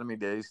to the academy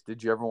days,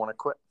 did you ever want to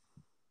quit?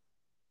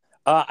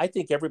 I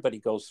think everybody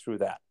goes through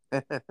that.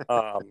 And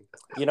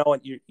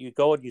you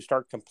go and you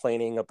start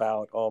complaining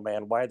about, oh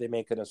man, why are they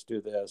making us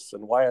do this?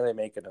 And why are they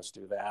making us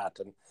do that?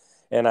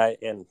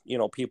 And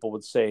people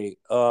would say,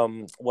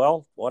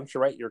 well, why don't you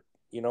write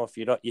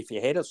if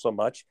you hate us so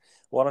much,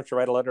 why don't you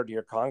write a letter to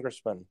your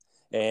congressman?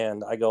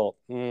 And I go,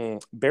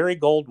 Barry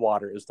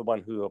Goldwater is the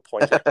one who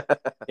appointed.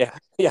 Yeah.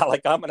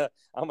 Like I'm gonna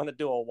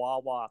do a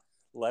wah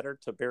letter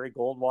to Barry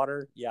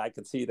Goldwater. Yeah, I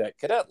can see that.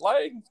 Cadet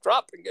Lang,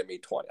 drop and give me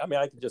 20. I mean,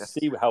 I can just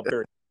see how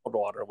Barry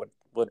Goldwater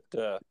would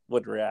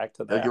react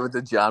to that. They'll give it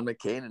to John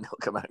McCain and he'll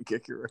come out and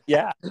kick your ass.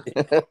 Yeah.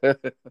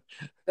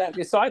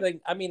 So I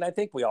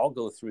think we all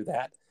go through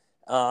that.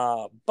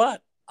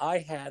 But I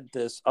had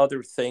this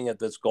other thing at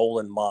this goal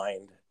in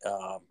mind.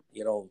 A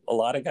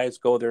lot of guys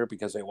go there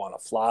because they want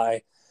to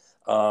fly.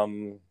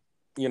 Going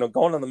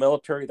in the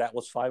military, that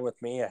was fine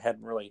with me. I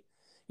hadn't really,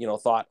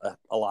 thought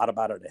a lot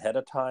about it ahead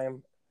of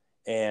time.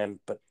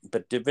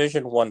 But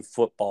Division I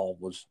football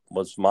was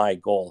my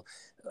goal.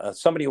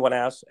 Somebody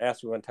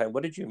asked me one time,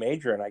 what did you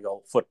major in? I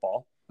go,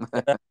 football.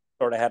 And I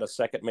sort of had a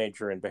second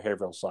major in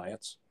behavioral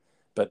science,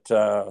 but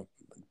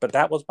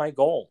that was my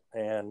goal.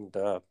 And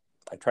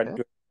I tried to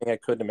do everything I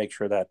could to make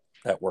sure that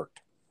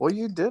worked. Well,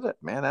 you did it,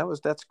 man.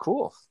 That's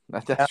cool.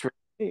 That's really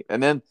neat.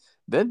 And then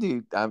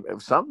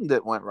something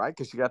that went right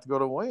because you got to go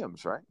to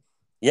Williams, right?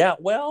 Yeah.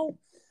 Well,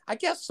 I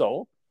guess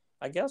so.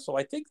 I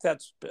think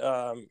that's,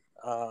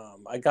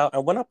 I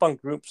went up on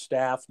group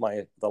staff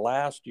the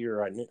last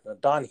year. I knew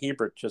Don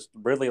Hebert just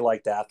really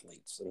liked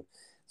athletes. And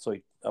so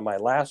my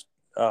last,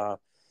 go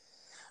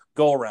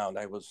around,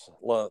 I was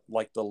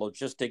like the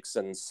logistics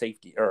and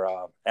safety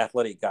or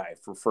athletic guy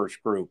for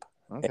first group.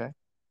 Okay. And,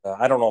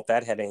 I don't know if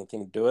that had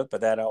anything to do with it, but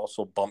that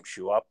also bumps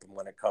you up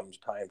when it comes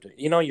time to,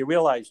 you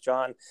realize,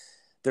 John,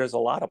 there's a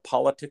lot of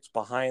politics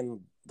behind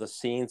the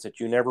scenes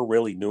that you never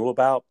really knew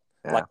about.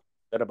 Yeah.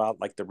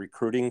 Like the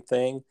recruiting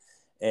thing.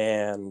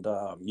 And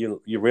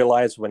you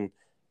realize when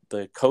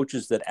the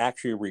coaches that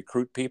actually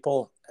recruit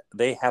people,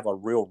 they have a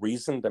real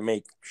reason to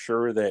make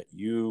sure that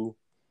you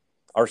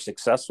are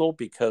successful,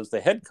 because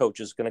the head coach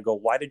is going to go,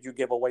 why did you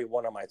give away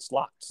one of my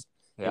slots?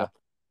 Yeah.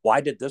 Why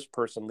did this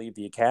person leave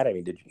the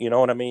academy? You know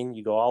what I mean?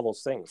 You go, all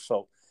those things.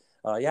 So,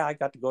 I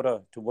got to go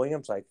to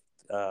Williams. I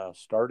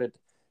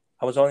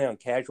was only on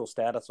casual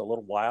status a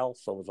little while.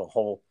 So it was a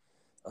whole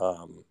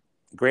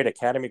great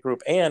academy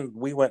group. And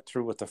we went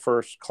through with the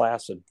first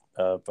class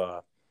of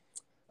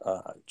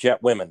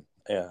jet women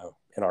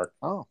in our.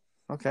 Oh,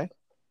 okay.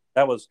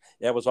 That was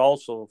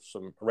also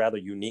some rather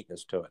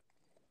uniqueness to it.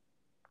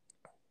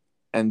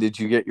 And did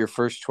you get your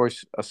first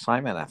choice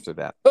assignment after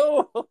that?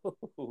 Oh,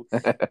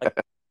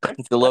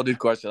 It's a loaded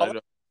question. I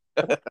know.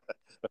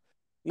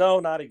 No,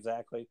 not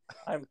exactly.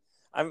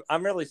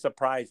 I'm really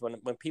surprised when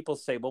people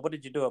say, "Well, what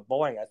did you do at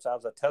Boeing?" I said, I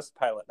was a test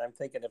pilot, and I'm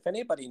thinking, if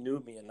anybody knew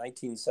me in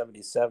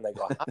 1977, they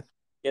go, "How did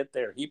he get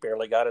there? He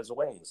barely got his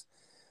wings."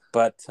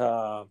 But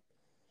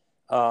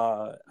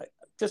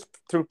just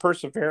through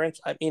perseverance.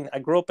 I mean, I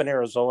grew up in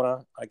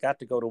Arizona. I got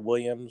to go to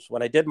Williams.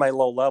 When I did my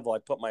low level, I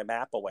put my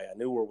map away. I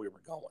knew where we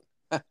were going.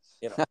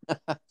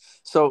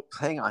 So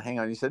hang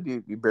on. You said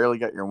you barely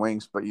got your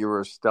wings, but you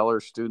were a stellar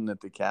student at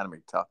the academy.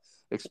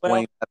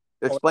 Explain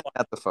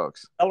that to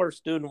folks. Stellar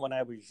student when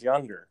I was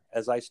younger.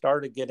 As I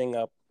started getting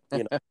up,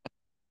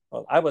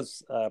 well, I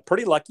was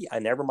pretty lucky. I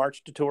never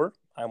marched a tour.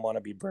 I want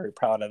to be very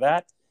proud of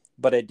that.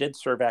 But I did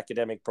serve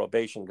academic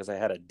probation because I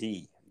had a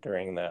D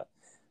during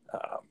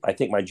I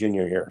think my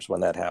junior year is when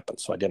that happened.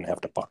 So I didn't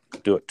have to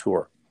do a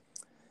tour.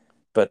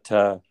 But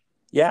so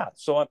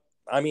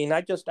I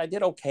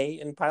did okay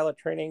in pilot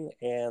training,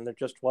 and there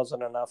just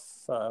wasn't enough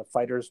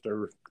fighters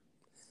to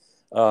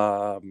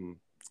to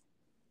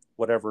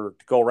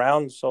go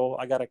around. So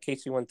I got a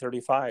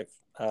KC-135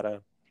 out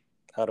of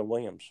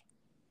Williams,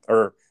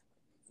 or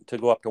to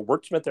go up to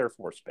Wurtsmith Air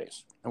Force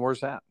Base. And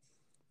where's that?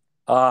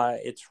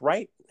 It's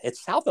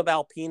south of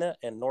Alpena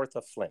and north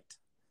of Flint,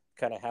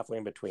 kind of halfway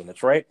in between.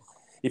 It's right.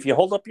 If you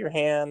hold up your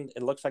hand,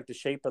 it looks like the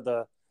shape of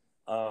the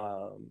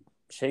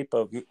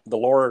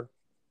lower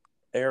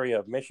area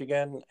of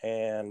Michigan,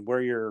 and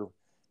where your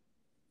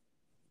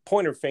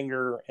pointer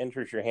finger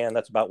enters your hand,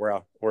 that's about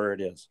where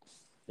it is.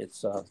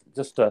 It's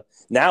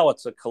now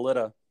it's a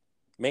Kalitta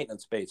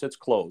maintenance base. It's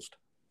closed.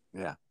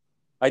 Yeah.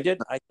 I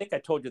think I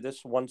told you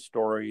this one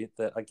story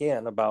that,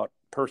 again, about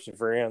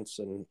perseverance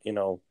and,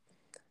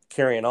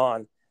 carrying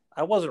on.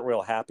 I wasn't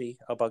real happy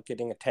about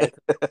getting a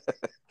tanker.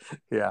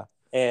 Yeah.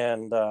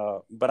 And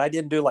but I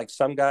didn't do like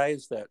some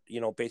guys that,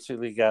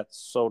 basically got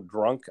so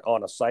drunk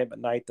on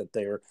assignment night that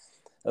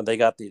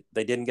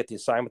they didn't get the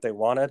assignment they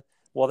wanted.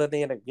 Well, then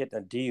they end up getting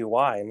a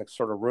DUI, and it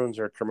sort of ruins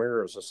their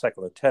career as a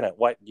second lieutenant.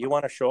 What, do you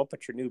want to show up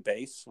at your new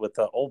base with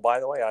oh, by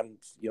the way, I'm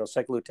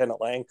Second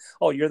Lieutenant Lang.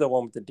 Oh, you're the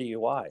one with the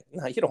DUI.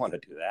 No, you don't want to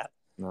do that.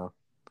 No.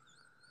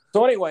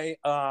 So anyway,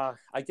 I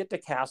get to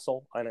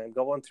Castle, and I'm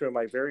going through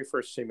my very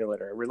first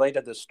simulator. I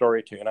related this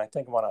story to you, and I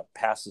think I want to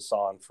pass this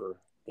on for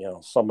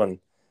someone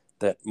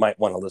that might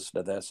want to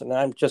listen to this. And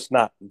I'm just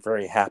not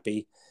very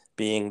happy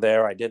being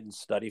there. I didn't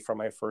study for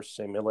my first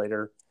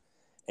simulator,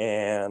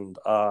 and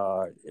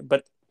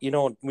but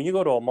when you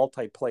go to a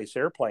multi-place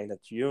airplane,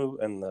 it's you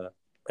and the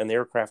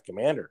aircraft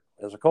commander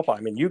as a co-pilot.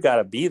 I mean, you got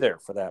to be there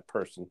for that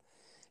person.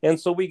 And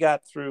so we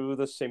got through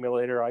the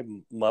simulator. I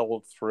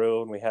muddled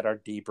through, and we had our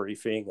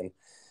debriefing. And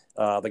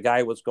the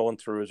guy was going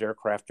through his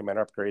aircraft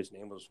commander upgrade. His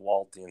name was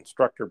Walt. The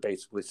instructor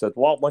basically said,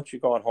 "Walt, once you're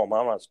going home,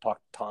 I want to talk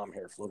to Tom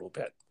here for a little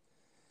bit."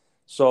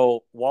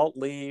 So Walt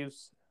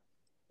leaves,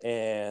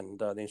 and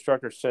the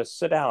instructor says,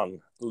 "Sit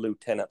down,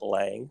 Lieutenant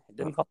Lang." He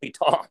didn't call me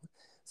Tom.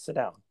 "Sit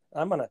down.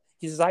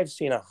 He says, I've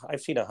seen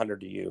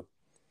 100 of you.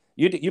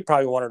 You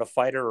probably wanted a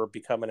fighter or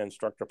become an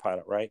instructor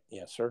pilot, right?"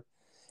 "Yes, sir."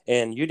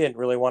 "And you didn't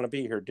really want to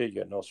be here, did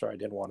you?" "No, sir, I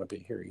didn't want to be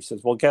here." He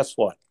says, "Well, guess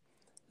what?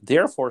 The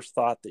Air Force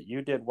thought that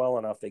you did well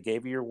enough. They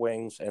gave you your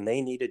wings, and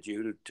they needed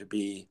you to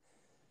be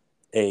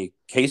a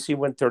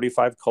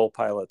KC-135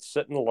 co-pilot,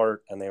 sitting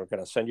alert, and they were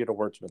going to send you to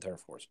Wurtsmith Air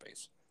Force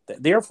Base.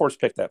 The Air Force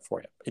picked that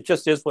for you. It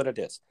just is what it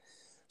is.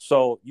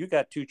 So you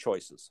got two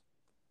choices."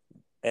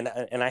 And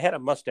I had a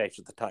mustache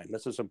at the time.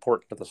 This is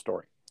important to the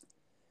story.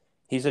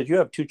 He said, "You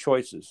have two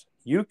choices.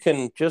 You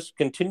can just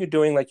continue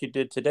doing like you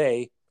did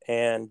today,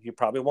 and you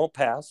probably won't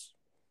pass,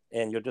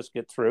 and you'll just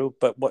get through.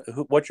 But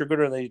what you're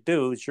going to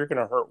do is you're going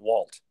to hurt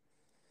Walt.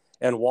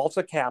 And Walt's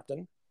a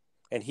captain,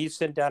 and he's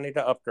sent down here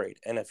to upgrade.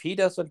 And if he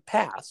doesn't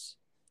pass,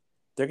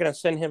 they're going to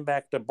send him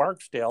back to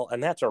Barksdale,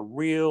 and that's a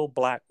real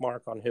black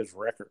mark on his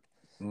record."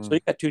 So you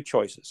got two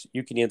choices.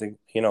 You can either,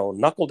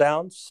 knuckle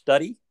down,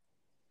 study,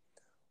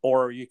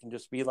 or you can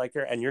just be like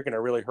her, and you're going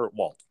to really hurt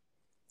Walt.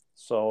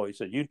 So he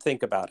said, "You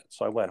think about it."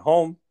 So I went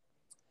home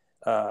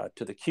to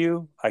the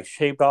queue. I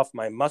shaved off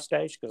my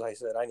mustache because I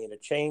said I need a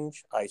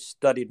change. I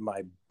studied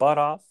my butt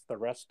off the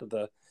rest of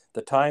the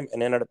time,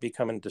 and ended up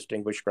becoming a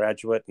distinguished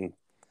graduate. And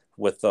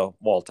with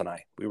Walt and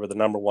I, we were the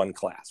 #1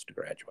 class to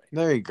graduate.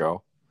 There you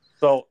go.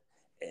 So,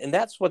 and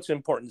that's what's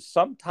important.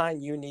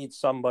 Sometimes you need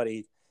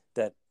somebody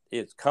that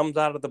comes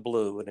out of the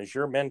blue and is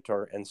your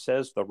mentor and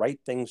says the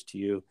right things to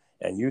you,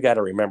 and you got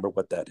to remember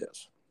what that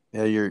is.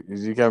 Yeah, you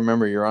got to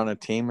remember you're on a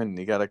team, and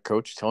you got a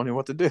coach telling you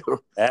what to do.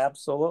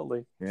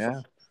 Absolutely.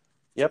 Yeah.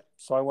 Yep.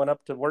 So I went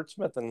up to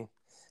Wurtsmith and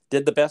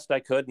did the best I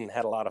could and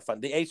had a lot of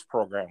fun. The ACE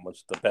program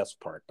was the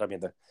best part. I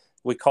mean,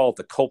 we call it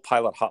the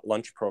co-pilot hot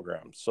lunch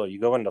program. So you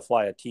go in to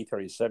fly a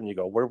T-37, you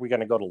go, "Where are we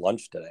going to go to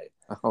lunch today?"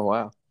 Oh,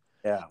 wow.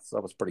 Yeah, so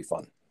that was pretty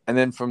fun. And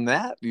then from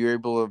that, you're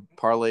able to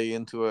parlay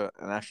into an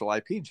actual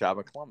IP job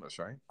at Columbus,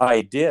 right?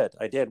 I did,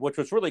 which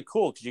was really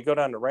cool because you go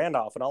down to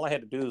Randolph, and all I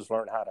had to do is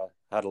learn how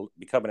to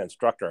become an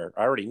instructor.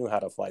 I already knew how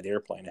to fly the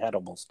airplane. I had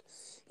almost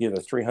either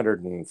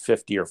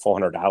 350 or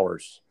 400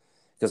 hours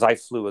because I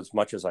flew as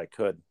much as I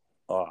could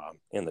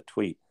in the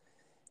Tweet,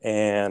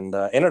 and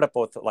ended up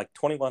with like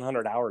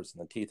 2,100 hours in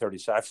the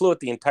T-37. I flew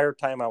it the entire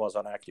time I was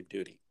on active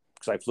duty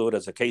because I flew it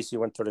as a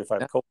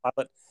KC-135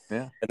 co-pilot.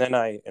 Yeah. And then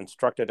I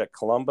instructed at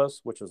Columbus,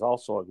 which was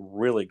also a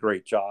really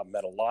great job.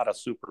 Met a lot of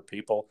super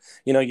people.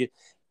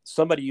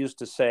 Somebody used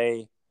to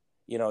say,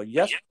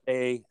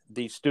 yesterday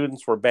the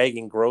students were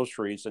bagging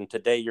groceries, and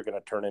today you're going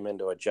to turn them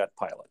into a jet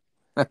pilot.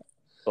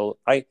 So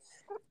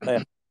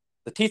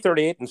the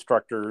T-38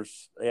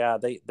 instructors,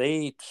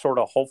 they sort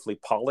of hopefully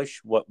polish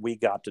what we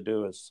got to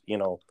do as,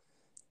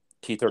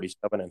 T-37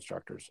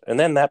 instructors. And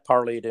then that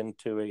parlayed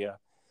into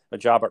a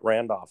job at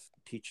Randolph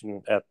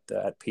teaching at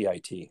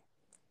PIT.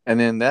 And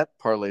then that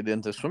parlayed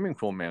into swimming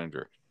pool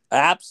manager.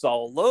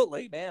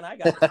 Absolutely, man. I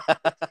got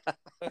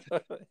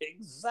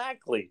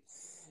exactly.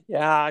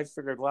 Yeah, I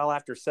figured, well,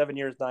 after 7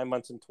 years, 9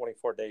 months, and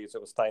 24 days,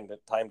 it was time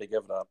to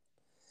give it up.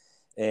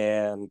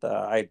 And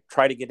I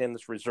tried to get in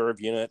this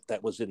reserve unit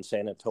that was in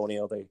San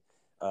Antonio. They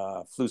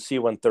flew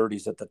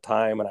C-130s at the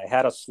time, and I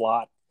had a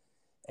slot.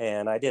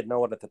 And I didn't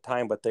know it at the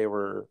time, but they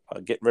were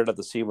getting rid of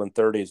the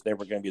C-130s. They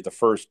were going to be the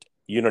first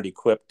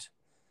unit-equipped,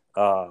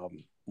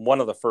 one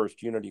of the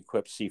first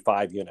unit-equipped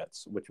C-5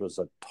 units, which was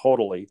a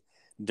totally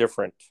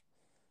different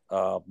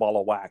ball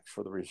of wax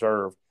for the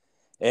reserve.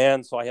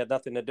 And so I had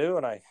nothing to do,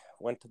 and I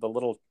went to the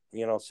little,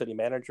 city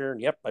manager,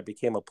 and I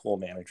became a pool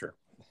manager.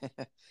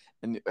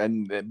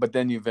 But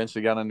then you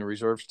eventually got on the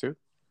reserves too?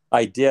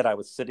 I did. I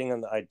was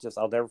sitting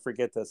I'll never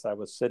forget this. I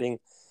was sitting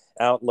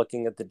out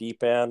looking at the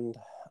deep end,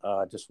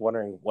 just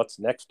wondering what's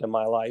next in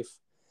my life.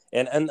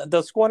 And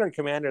the squadron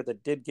commander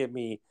that did give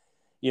me,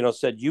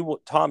 said,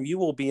 Tom, you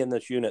will be in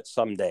this unit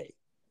someday,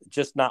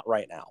 just not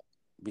right now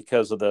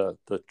because of the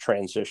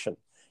transition.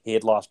 he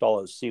had lost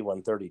all his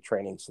C-130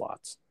 training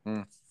slots.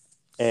 Mm.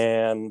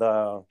 And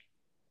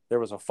there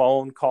was a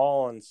phone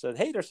call and said,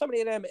 hey, there's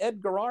somebody named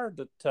Ed Garrard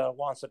that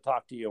wants to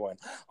talk to you. And,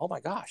 oh,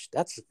 my gosh,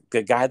 that's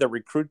the guy that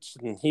recruits.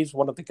 And he's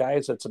one of the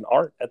guys that's an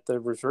art at the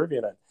reserve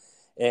unit.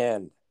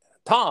 And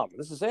Tom,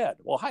 this is Ed.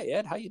 Well, hi,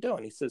 Ed. How you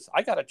doing? He says,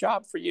 I got a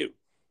job for you.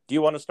 Do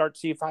you want to start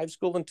C5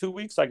 school in 2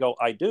 weeks? I go,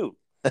 I do.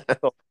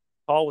 So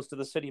call was to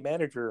the city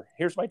manager.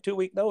 Here's my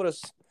 2-week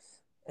notice.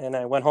 And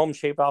I went home,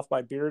 shaved off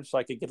my beard so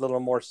I could get a little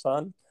more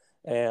sun,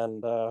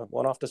 and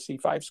went off to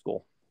C5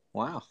 school.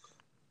 Wow.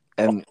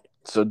 And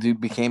so you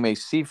became a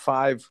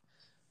C5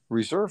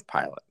 reserve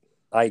pilot.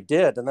 I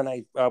did. And then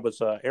I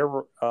was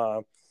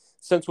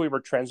since we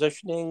were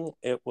transitioning,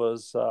 it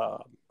was,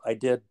 I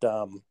did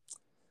the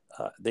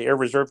Air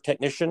Reserve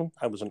Technician.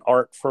 I was an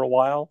ART for a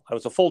while. I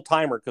was a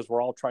full-timer because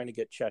we're all trying to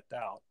get checked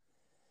out.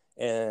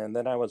 And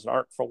then I was an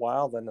ART for a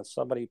while. Then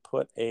somebody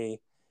put a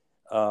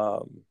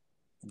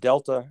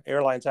Delta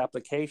Airlines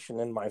application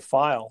in my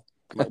file.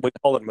 We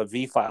call it a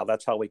V file.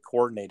 That's how we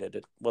coordinated.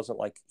 It wasn't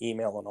like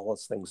email and all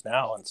those things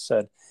now. And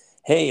said,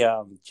 hey,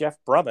 Jeff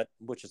Brummett,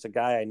 which is a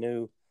guy I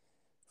knew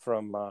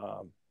from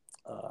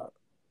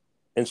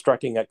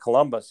instructing at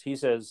Columbus, he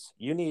says,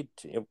 you need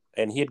to,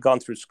 and he had gone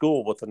through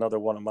school with another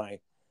one of my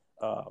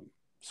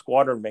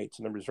squadron mates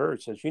in the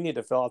reserve, says, you need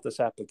to fill out this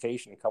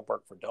application and come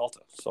work for Delta.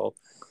 So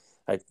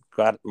I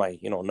got my,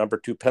 number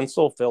 2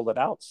 pencil, filled it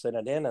out, sent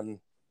it in, and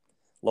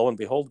lo and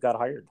behold, got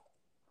hired.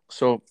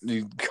 So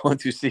you going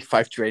through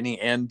C5 training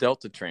and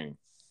Delta training?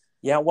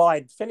 Yeah, well,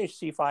 I'd finished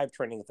C5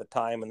 training at the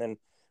time, and then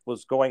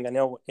was going. I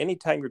know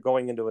anytime you're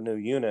going into a new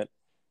unit,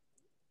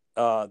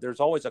 there's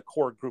always a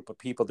core group of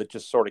people that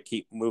just sort of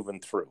keep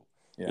moving through.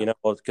 Yeah.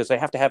 Because they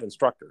have to have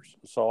instructors.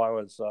 So I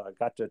was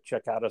got to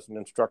check out as an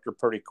instructor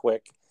pretty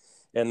quick,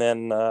 and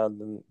then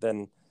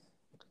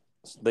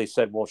they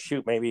said, well,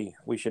 shoot, maybe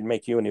we should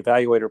make you an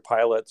evaluator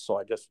pilot. So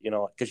I just,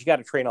 because you got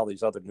to train all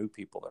these other new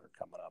people that are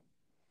coming up.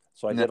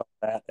 So I did all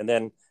that. And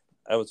then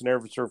I was an Air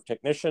Reserve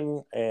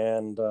technician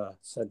and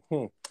said,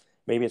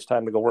 maybe it's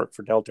time to go work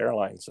for Delta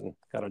Airlines, and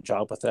got a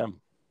job with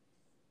them.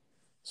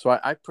 So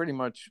I pretty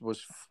much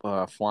was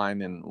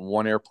flying in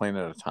one airplane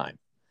at a time.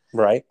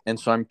 Right. And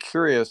so I'm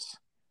curious,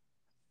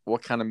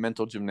 what kind of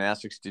mental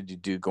gymnastics did you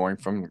do going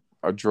from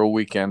a drill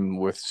weekend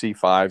with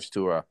C5s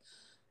to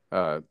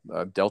a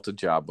Delta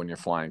job when you're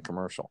flying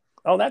commercial?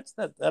 Oh, that's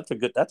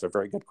a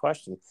very good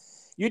question.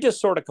 You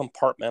just sort of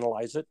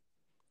compartmentalize it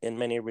in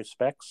many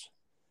respects.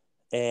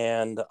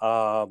 And,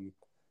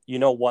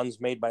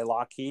 one's made by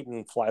Lockheed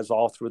and flies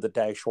all through the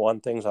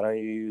 -1 things. I know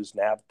you use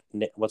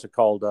what's it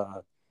called?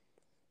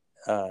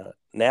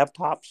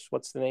 NavTops.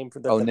 What's the name for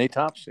that? Oh,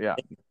 NATOPS. Yeah.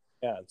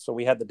 Yeah. So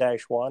we had the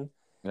 -1.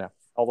 Yeah.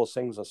 All those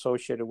things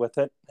associated with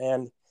it.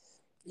 And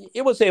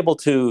it was able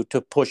to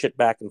push it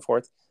back and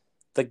forth.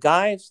 The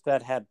guys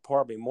that had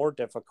probably more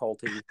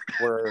difficulty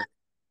were,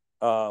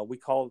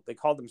 they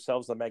called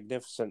themselves the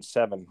Magnificent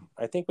Seven.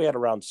 I think we had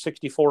around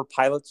 64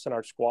 pilots in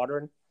our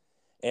squadron.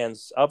 And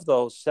of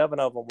those, 7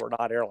 of them were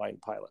not airline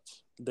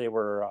pilots. They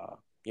were,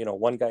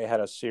 one guy had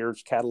a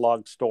Sears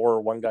catalog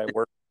store. One guy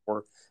worked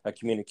for a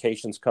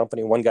communications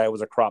company. One guy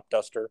was a crop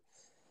duster.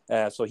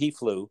 So he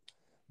flew.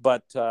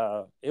 But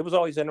it was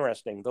always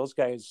interesting. Those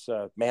guys,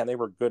 they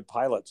were good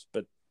pilots,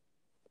 but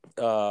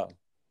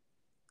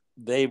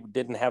they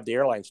didn't have the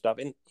airline stuff.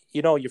 And,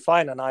 you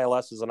find an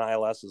ILS is an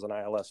ILS is an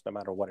ILS no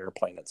matter what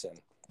airplane it's in.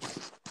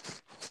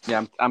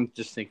 Yeah, I'm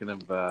just thinking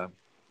of the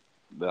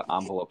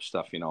envelope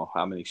stuff,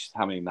 how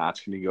many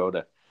knots can you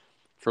go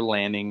for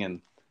landing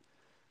and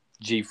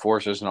G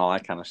forces and all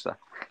that kind of stuff.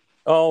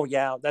 Oh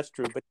yeah, that's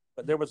true. But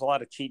there was a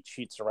lot of cheat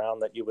sheets around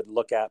that you would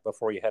look at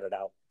before you headed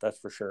out. That's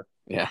for sure.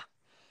 Yeah.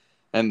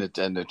 And the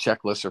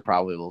checklists are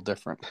probably a little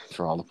different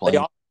for all the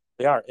planes.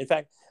 They are. In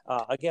fact,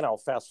 again, I'll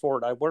fast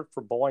forward. I worked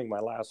for Boeing my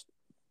last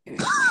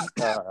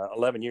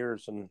 11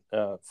 years in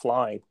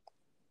flying,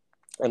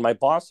 and my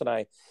boss and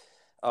I,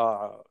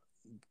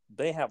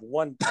 they have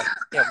one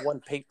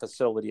paint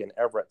facility in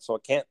Everett, so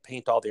it can't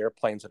paint all the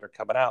airplanes that are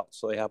coming out.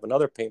 So they have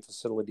another paint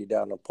facility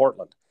down in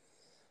Portland.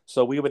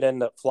 So we would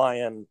end up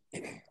flying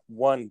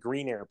one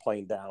green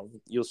airplane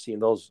down. You'll see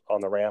those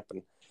on the ramp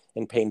and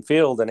in Payne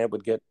Field, and it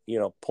would get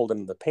pulled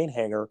into the paint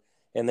hangar.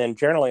 And then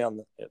generally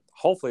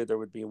hopefully there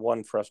would be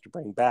one for us to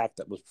bring back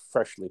that was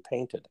freshly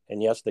painted.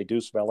 And yes, they do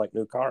smell like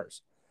new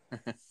cars.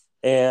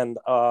 And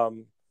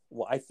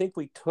I think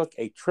we took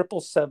a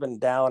 777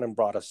 down and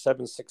brought a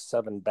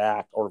 767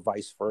 back, or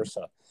vice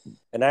versa.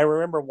 And I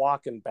remember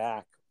walking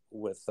back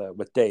with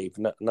Dave,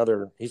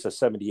 he's a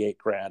 78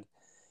 grad,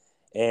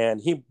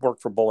 and he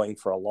worked for Boeing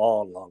for a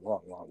long, long,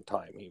 long, long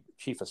time. He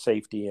chief of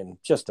safety and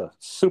just a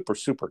super,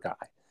 super guy.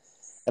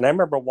 And I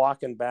remember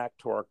walking back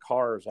to our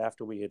cars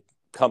after we had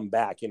come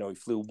back. He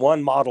flew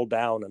one model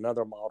down,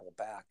 another model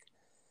back.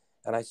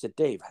 And I said,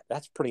 Dave,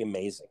 that's pretty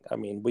amazing. I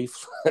mean,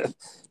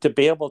 to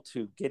be able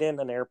to get in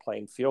an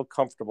airplane, feel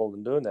comfortable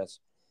in doing this.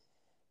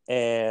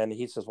 And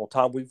he says, well,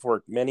 Tom, we've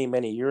worked many,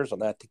 many years on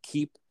that to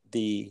keep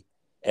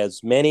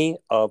as many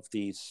of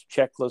these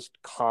checklists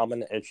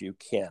common as you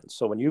can.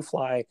 So when you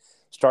fly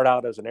start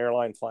out as an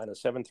airline flying a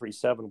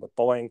 737 with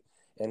Boeing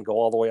and go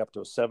all the way up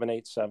to a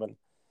 787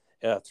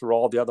 through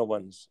all the other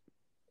ones.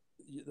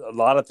 A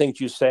lot of things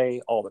you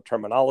say, all the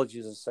terminology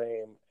is the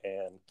same.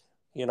 And,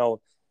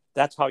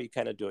 that's how you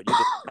kind of do it. You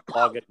just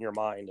log it in your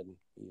mind and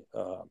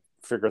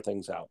figure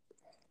things out.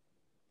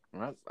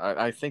 Well,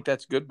 I think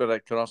that's good, but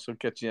it could also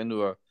get you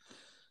into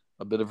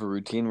a bit of a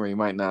routine where you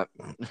might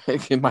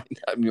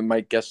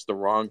guess the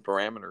wrong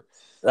parameter.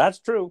 That's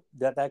true.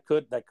 That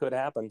could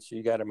happen. So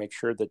you got to make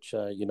sure that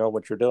you know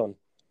what you're doing.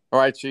 All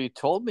right. So you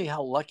told me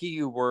how lucky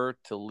you were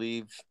to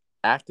leave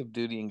active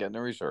duty and get in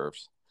the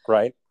reserves.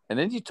 Right. And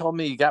then you told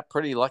me you got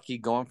pretty lucky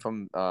going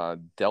from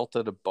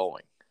Delta to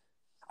Boeing.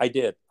 I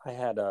did. I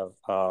had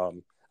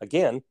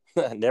again,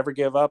 never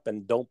give up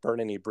and don't burn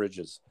any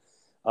bridges.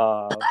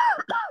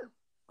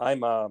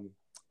 I'm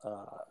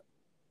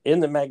in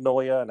the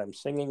Magnolia and I'm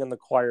singing in the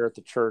choir at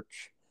the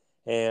church.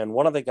 And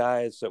one of the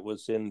guys that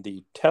was in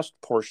the test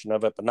portion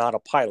of it, but not a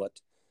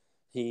pilot,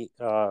 he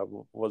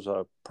was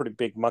a pretty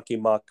big mucky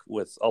muck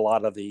with a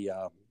lot of the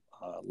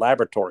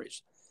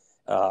laboratories.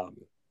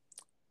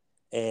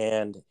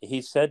 And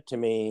he said to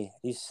me,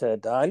 I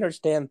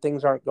understand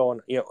things aren't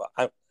going,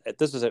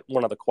 this is at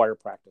one of the choir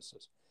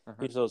practices.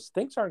 Uh-huh. He says,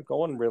 things aren't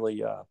going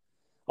really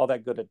all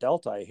that good at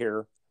Delta, I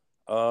hear.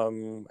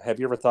 Have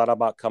you ever thought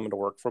about coming to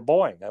work for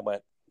Boeing? I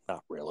went,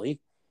 not really.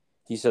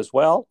 He says,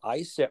 well,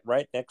 I sit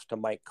right next to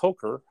Mike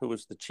Coker, who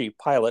was the chief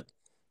pilot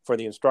for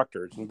the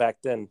instructors. And back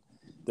then,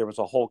 there was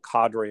a whole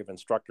cadre of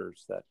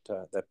instructors that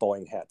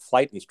Boeing had,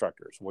 flight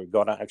instructors. We'd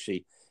go to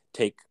actually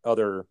take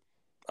other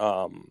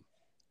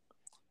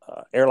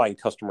airline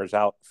customers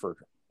out for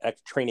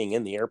training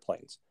in the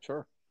airplanes.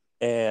 Sure.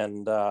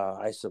 And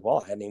I said,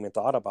 well, I hadn't even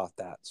thought about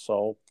that.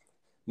 So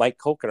Mike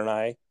Coker and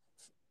I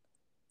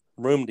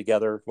roomed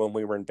together when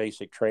we were in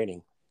basic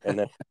training, and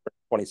then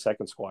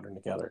 22nd Squadron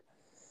together.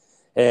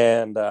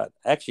 And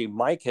actually,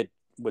 Mike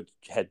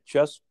had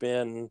just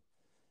been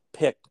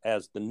picked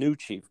as the new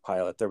chief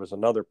pilot. There was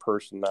another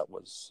person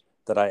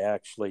that I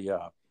actually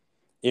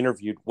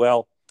interviewed.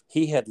 Well,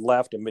 he had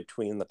left in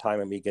between the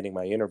time of me getting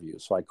my interview,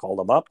 so I called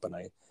him up and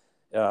I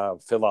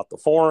filled out the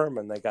form,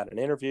 and they got an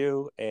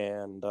interview.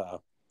 And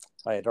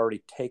I had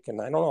already taken,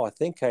 I don't know, I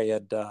think I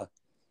had,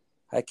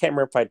 I can't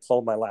remember if I'd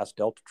flown my last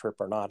Delta trip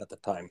or not at the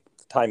time.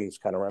 The timing was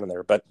kind of running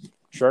there. But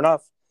sure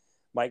enough,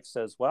 Mike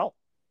says, well,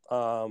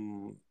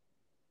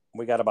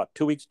 we got about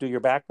 2 weeks to do your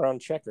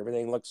background check.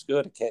 Everything looks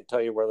good. I can't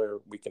tell you whether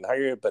we can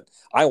hire you, but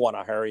I want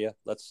to hire you.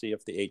 Let's see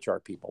if the HR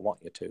people want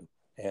you to.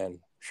 And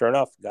sure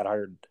enough, got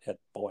hired at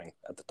Boeing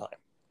at the time.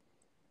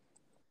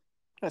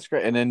 That's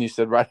great. And then you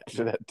said right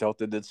after that,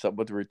 Delta did something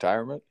with the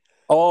retirement?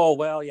 Oh,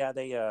 well, yeah,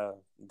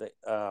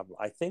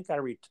 I think I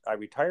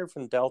retired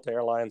from Delta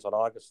Airlines on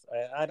August.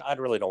 I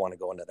really don't want to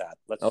go into that.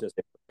 Let's just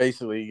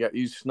basically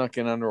you snuck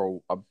in under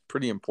a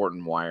pretty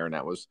important wire, and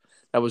that was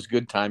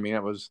good timing.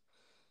 That was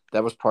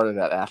part of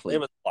that athlete. It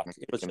was luck.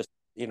 It was just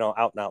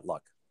out and out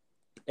luck.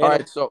 All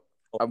right, so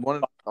I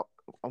want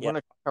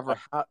to cover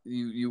how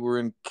you were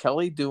in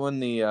Kelly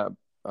doing the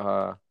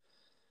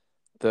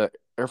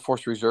Air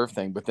Force Reserve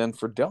thing, but then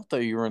for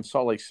Delta you were in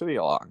Salt Lake City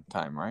a long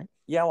time, right?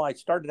 Yeah, well, I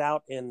started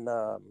out in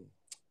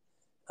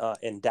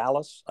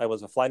Dallas. I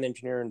was a flight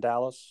engineer in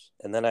Dallas,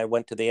 and then I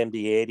went to the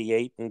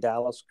MD-88 in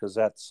Dallas because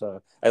I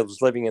was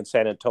living in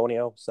San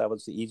Antonio, so that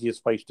was the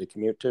easiest place to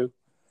commute to.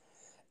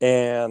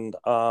 And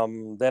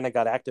then I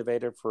got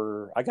activated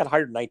I got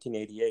hired in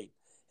 1988,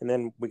 and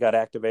then we got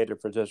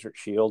activated for Desert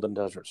Shield and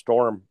Desert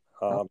Storm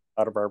out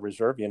of our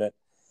reserve unit.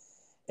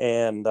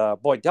 And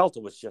boy,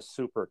 Delta was just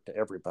super to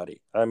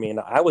everybody. I mean,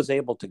 I was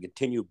able to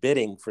continue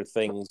bidding for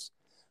things.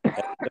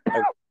 I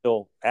was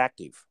still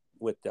active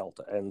with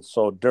Delta. And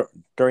so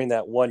during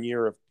that 1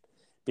 year of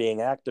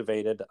being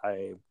activated,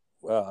 I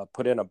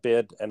put in a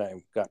bid and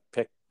I got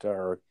picked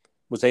or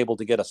was able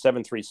to get a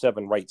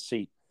 737 right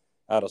seat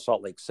out of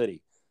Salt Lake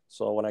City.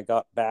 So when I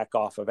got back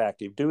off of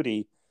active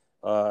duty,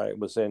 it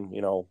was in,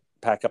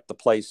 pack up the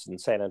place in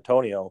San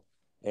Antonio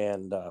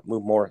and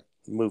move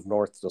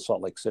north to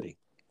Salt Lake City.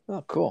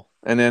 Oh, cool.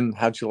 And then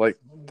how'd you like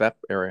that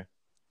area?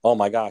 Oh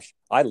my gosh,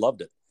 I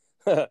loved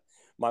it.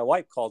 My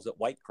wife calls it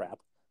white crap,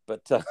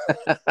 but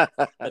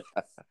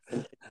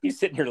she's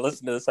sitting here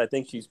listening to this. I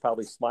think she's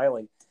probably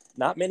smiling.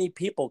 Not many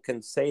people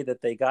can say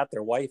that they got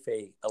their wife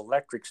a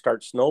electric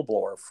start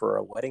snowblower for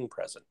a wedding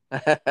present.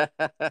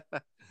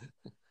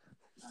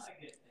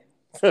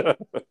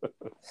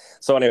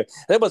 So anyway,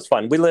 it was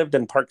fun. We lived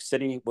in Park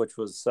City, which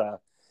was,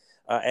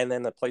 and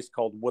then a place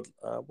called what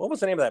was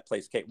the name of that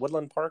place, Kate?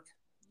 Woodland Park?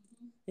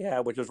 Yeah,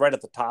 which was right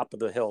at the top of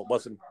the hill. It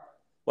wasn't,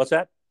 what's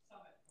that?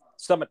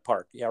 Summit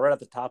Park. Yeah, right at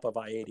the top of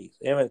I-80.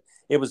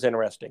 It was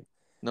interesting.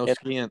 No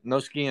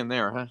skiing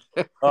there,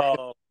 huh?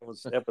 Oh,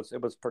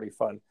 it was pretty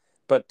fun.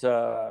 But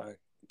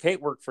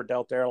Kate worked for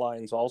Delta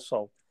Airlines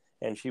also,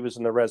 and she was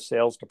in the res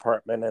sales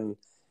department, and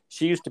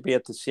she used to be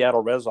at the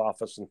Seattle res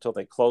office until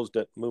they closed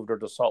it, moved her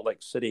to Salt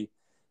Lake City.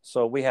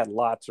 So we had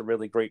lots of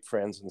really great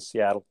friends in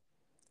Seattle.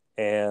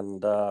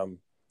 And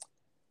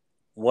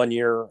one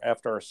year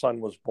after our son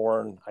was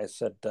born, I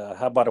said,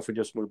 "How about if we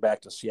just move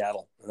back to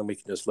Seattle and then we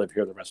can just live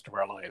here the rest of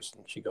our lives?"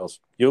 And she goes,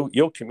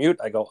 "You'll commute?"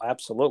 I go,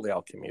 "Absolutely,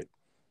 I'll commute."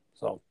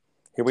 So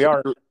here we So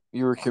are.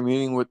 you were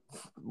commuting with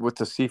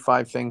the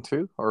C5 thing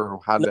too, or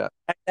how No, that?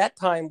 at that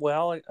time,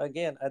 well,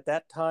 again, at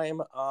that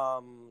time,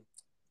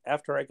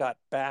 after I got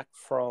back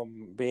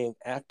from being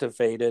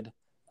activated,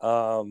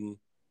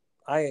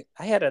 I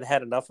hadn't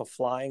had enough of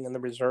flying in the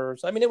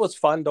reserves. I mean, it was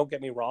fun, don't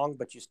get me wrong,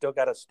 but you still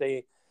got to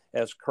stay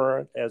as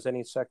current as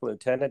any second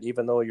lieutenant,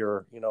 even though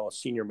you're, a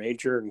senior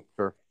major and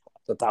Sure.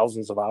 the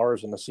thousands of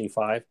hours in the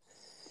C5.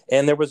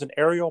 And there was an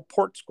aerial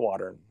port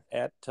squadron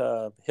at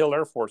Hill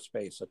Air Force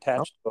Base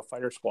attached to a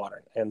fighter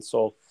squadron. And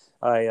so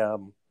I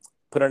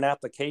put an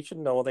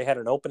application. No, they had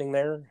an opening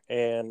there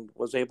and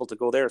was able to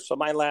go there. So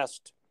my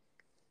last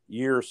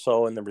year or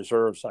so in the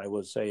reserves, I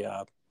was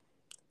a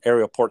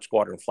aerial port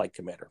squadron flight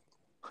commander.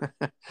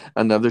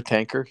 Another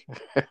tanker.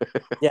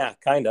 Yeah,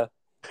 kind of.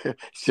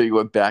 So you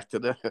went back to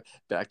the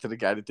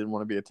guy that didn't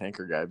want to be a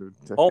tanker guy.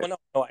 Oh no,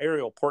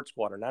 aerial port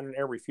squadron, not an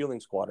air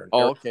refueling squadron.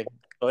 Oh, okay.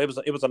 So it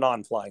was a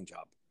non-flying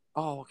job.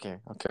 Oh, okay.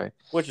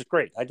 Which is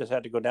great. I just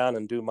had to go down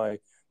and do my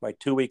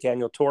 2-week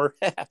annual tour,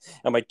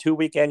 and my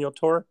 2-week annual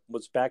tour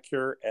was back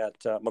here at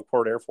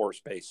McChord Air Force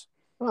Base.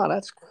 Oh,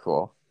 that's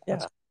cool.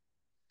 Yeah.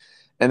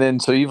 And then,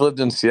 so you've lived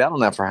in Seattle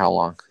now for how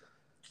long?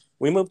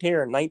 We moved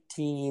here in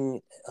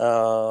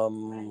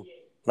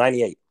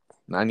 1998.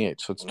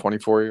 98. So it's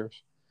 24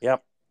 years.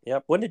 Yep.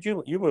 When did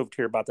you moved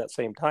here about that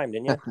same time,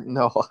 didn't you?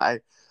 No,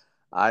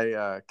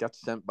 I got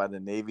sent by the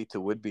Navy to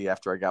Whidbey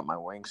after I got my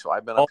wing. So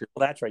I've been up here.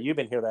 That's right. You've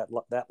been here that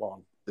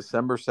long.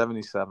 December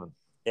 77.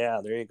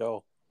 Yeah, there you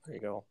go.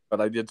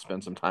 But I did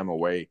spend some time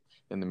away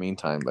in the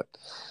meantime. But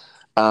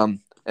and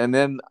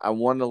then I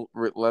want to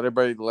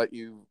let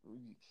you.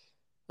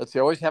 Let's see.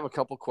 I always have a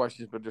couple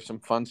questions, but there's some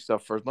fun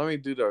stuff first. Let me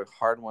do the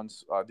hard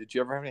ones. Did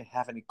you ever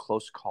have any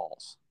close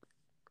calls?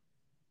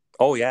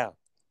 Oh yeah,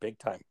 big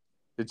time.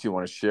 Did you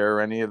want to share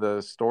any of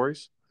the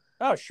stories?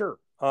 Oh sure.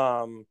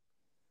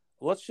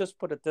 Let's just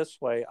put it this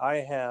way. I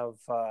have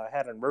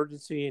had an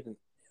emergency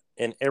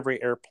in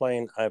every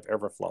airplane I've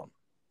ever flown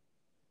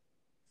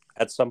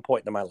at some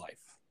point in my life.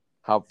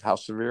 How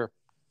severe?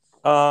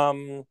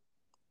 Not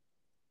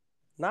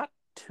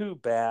too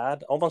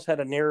bad. Almost had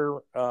a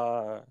near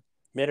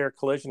mid-air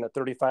collision at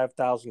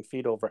 35,000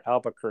 feet over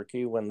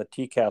Albuquerque when the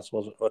TCAS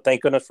was. Well,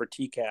 thank goodness for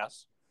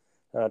TCAS,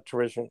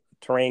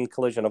 Terrain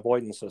Collision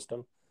Avoidance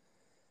System.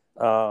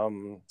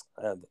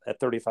 At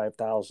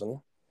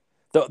 35,000.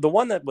 The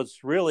one that was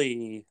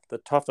really the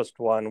toughest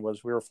one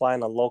was we were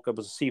flying on local. It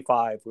was a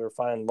C5. We were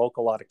flying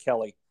local out of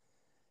Kelly,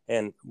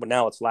 and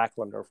now it's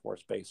Lackland Air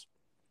Force Base.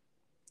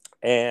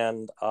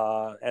 And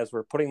as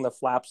we're putting the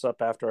flaps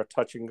up after a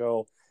touch and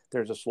go,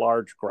 there's this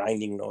large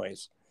grinding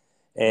noise.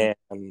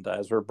 And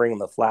as we're bringing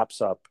the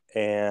flaps up,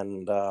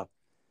 and the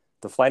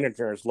flight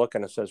engineer is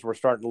looking and says, "We're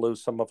starting to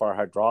lose some of our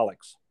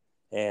hydraulics."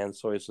 And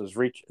so he says,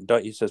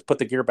 "Put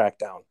the gear back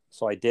down."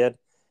 So I did.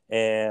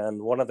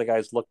 And one of the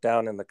guys looked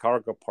down in the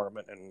cargo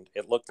compartment and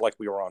it looked like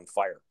we were on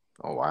fire.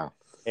 Oh, wow.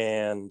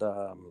 And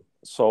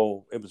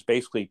so it was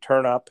basically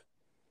turn up,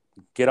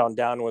 get on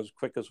down as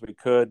quick as we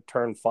could,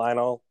 turn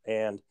final,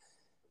 and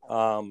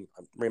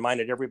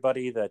reminded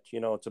everybody that,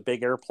 it's a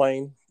big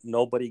airplane.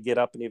 Nobody get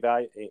up and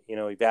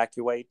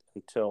evacuate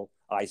until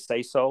I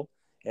say so.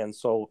 And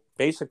so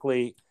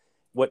basically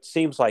what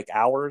seems like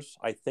hours,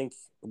 I think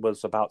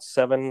was about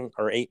 7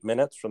 or 8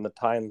 minutes from the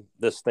time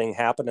this thing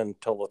happened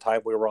until the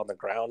time we were on the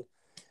ground.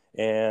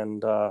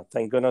 And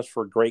thank goodness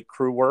for great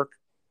crew work.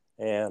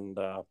 And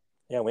I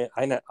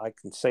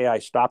can say I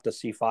stopped a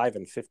C5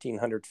 in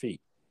 1,500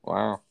 feet.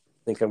 Wow.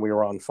 Thinking we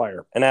were on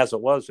fire. And as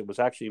it was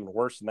actually even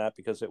worse than that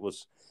because it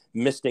was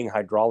misting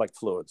hydraulic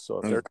fluid.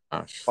 So if there's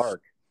a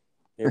spark,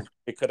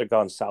 it could have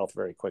gone south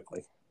very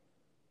quickly.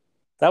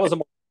 That was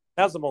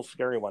the most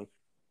scary one.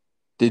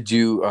 Did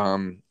you,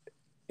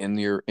 in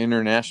your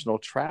international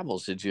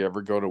travels, did you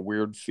ever go to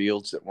weird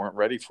fields that weren't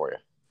ready for you?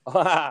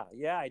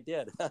 Yeah, I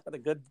did. The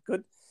good.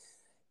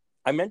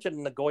 I mentioned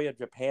in Nagoya,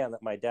 Japan,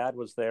 that my dad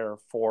was there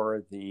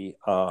for the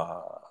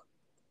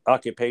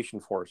occupation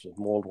forces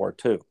in World War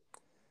II.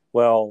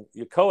 Well,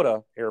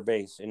 Yokota Air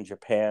Base in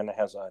Japan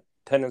has a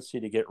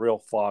tendency to get real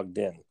fogged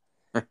in.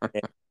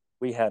 And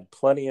we had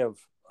plenty of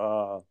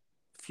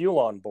fuel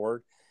on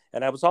board,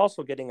 and I was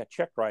also getting a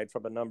check ride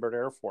from a numbered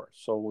Air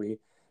Force. So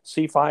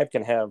C5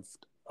 can have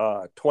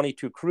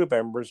 22 crew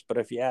members, but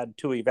if you add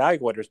 2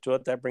 evaluators to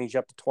it, that brings you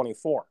up to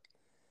 24.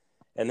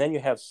 And then you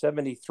have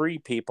 73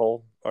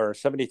 people or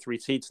 73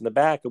 seats in the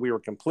back, and we were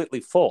completely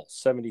full,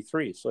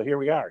 73. So here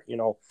we are,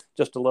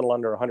 just a little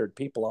under 100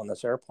 people on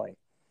this airplane.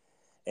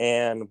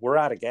 And we're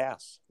out of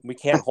gas. We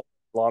can't hold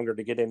longer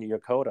to get into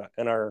Yokota.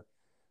 And our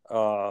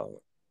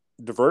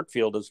divert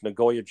field is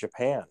Nagoya,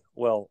 Japan.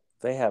 Well,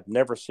 they have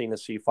never seen a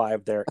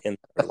C5 there in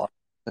their life.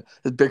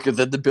 It's bigger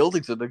than the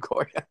buildings in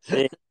Nagoya.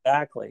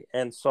 Exactly.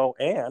 And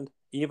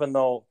even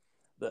though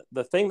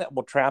the thing that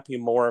will trap you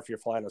more if you're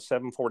flying a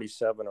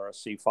 747 or a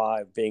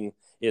C5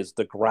 is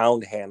the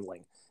ground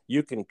handling.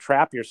 you can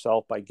trap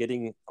yourself by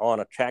getting on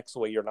a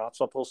taxiway you're not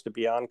supposed to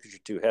be on because you're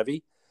too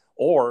heavy,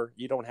 or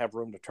you don't have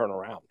room to turn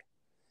around.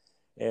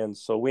 And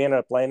so we ended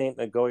up landing in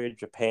Nagoya,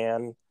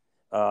 Japan.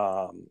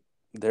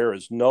 There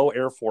is no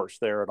Air Force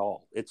there at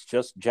all. It's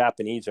just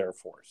Japanese Air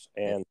Force.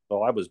 And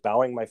so I was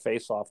bowing my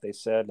face off, they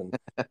said, and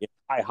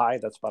hi, hi,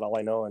 that's about all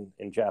I know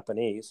in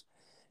Japanese.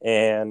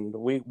 And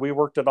we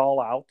worked it all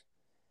out.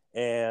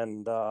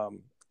 And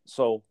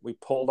so we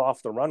pulled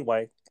off the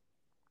runway,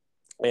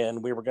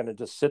 and we were going to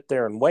just sit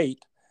there and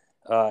wait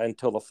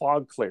until the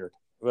fog cleared.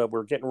 Well,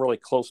 we're getting really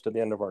close to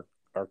the end of our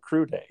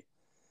crew day.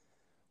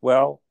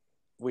 Well,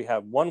 we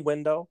have one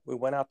window. We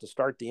went out to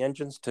start the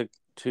engines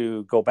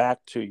to go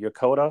back to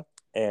Yokota.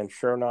 And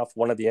sure enough,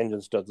 one of the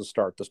engines doesn't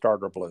start. The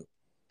starter blew.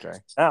 Okay.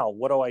 Now,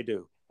 what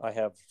do? I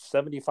have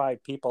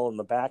 75 people in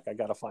the back I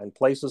got to find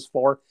places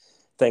for.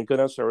 Thank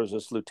goodness there was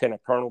this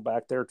lieutenant colonel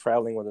back there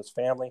traveling with his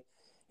family.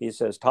 He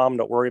says, Tom,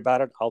 don't worry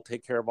about it. I'll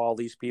take care of all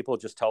these people.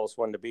 Just tell us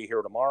when to be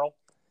here tomorrow.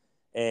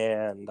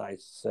 And I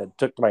said,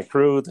 took to my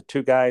crew, the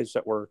 2 guys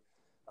that were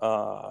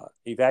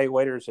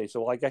evaluators. They said,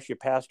 well, I guess you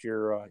passed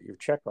your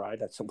check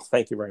ride. I said, well,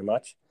 thank you very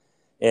much.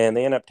 And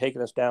they ended up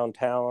taking us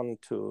downtown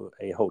to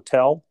a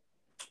hotel.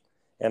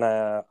 And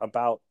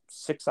about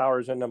 6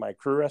 hours into my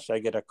crew rest, I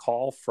get a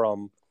call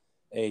from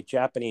a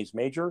Japanese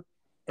major.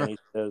 And he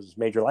says,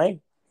 Major Lang?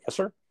 Yes,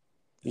 sir.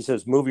 He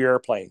says, move your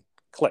airplane.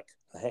 Click.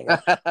 Hang on.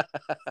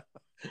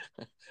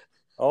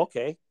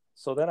 Okay.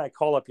 So then I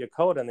call up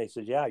Yokota, and they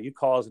said, yeah, you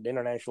caused an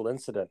international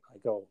incident. I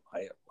go,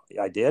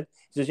 I did?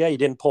 He says, yeah, you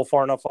didn't pull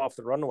far enough off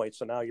the runway.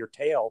 So now your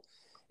tail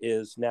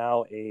is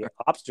now a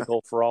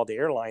obstacle for all the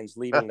airlines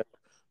leaving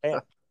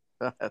Japan.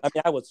 I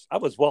mean, I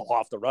was well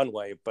off the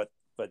runway, but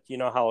you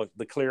know how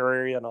the clear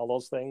area and all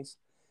those things.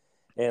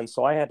 And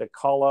so I had to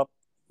call up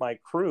my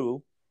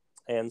crew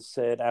and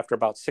said, after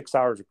about 6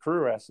 hours of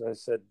crew rest, I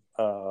said,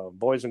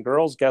 boys and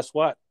girls, guess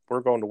what?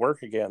 We're going to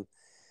work again.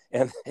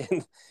 And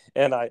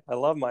I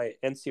love my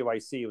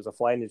NCOIC. He was a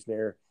flight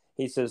engineer.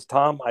 He says,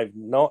 Tom, I'm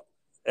not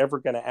ever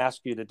going to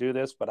ask you to do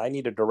this, but I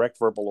need a direct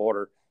verbal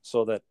order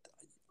so that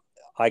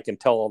I can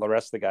tell all the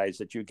rest of the guys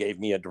that you gave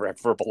me a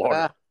direct verbal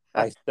order.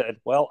 I said,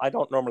 well, I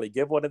don't normally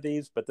give one of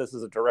these, but this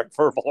is a direct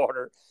verbal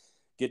order.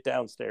 Get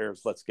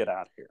downstairs. Let's get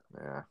out of here.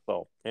 Yeah.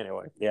 So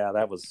anyway, yeah,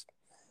 that was,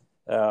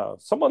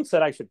 someone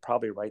said I should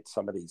probably write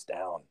some of these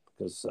down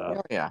because,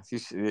 you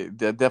should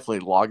definitely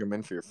log them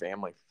in for your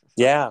family.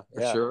 Yeah.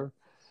 For sure.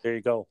 There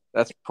you go.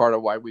 That's part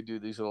of why we do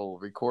these little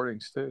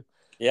recordings too.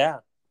 Yeah.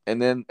 And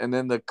then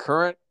the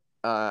current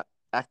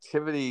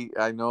activity,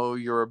 I know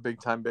you're a big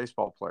time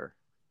baseball player.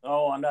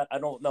 Oh, I'm not, I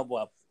don't know.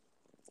 Well,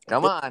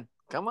 come on.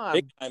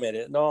 Big time in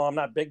it. No, I'm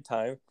not big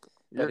time.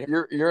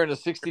 You're in a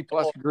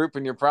 60+ group,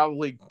 and you're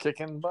probably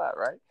kicking butt,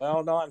 right?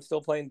 Well, no, I'm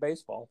still playing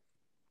baseball.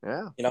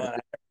 Yeah. You know,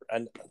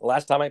 and the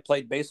last time I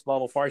played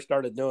baseball before I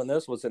started doing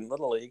this was in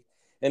Little League,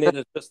 and it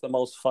is just the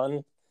most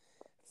fun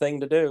thing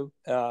to do.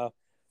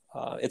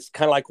 It's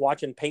kind of like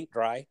watching paint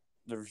dry.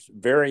 There's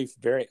very,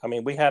 very. I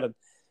mean, we had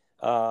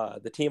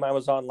the team I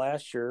was on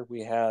last year.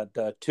 We had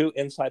 2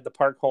 inside the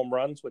park home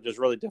runs, which is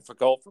really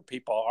difficult for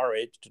people our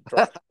age to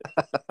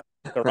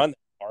run that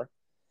far.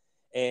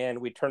 And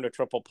we turned a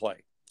triple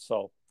play.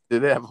 So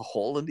did they have a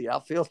hole in the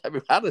outfield? I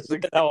mean, how does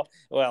it go?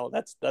 Well,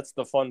 that's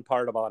the fun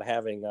part about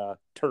having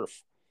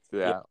turf.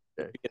 Yeah.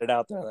 If you get it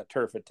out there on that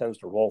turf, it tends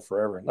to roll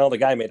forever. No, the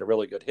guy made a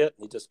really good hit,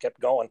 and he just kept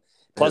going.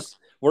 Plus,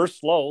 we're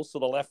slow, so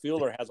the left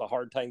fielder has a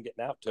hard time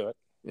getting out to it.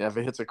 Yeah, if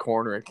it hits a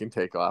corner, it can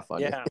take off on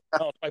you. Yeah.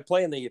 I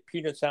play in the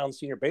Puget Sound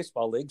Senior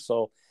Baseball League,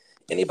 so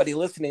anybody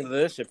listening to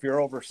this, if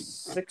you're over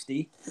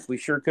 60, we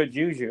sure could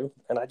use you.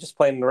 And I just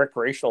play in the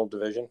recreational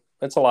division.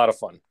 It's a lot of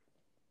fun.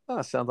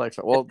 Oh, sounds like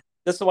fun. Well,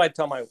 this is why I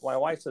tell my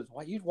wife says,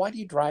 why do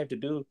you drive to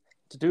do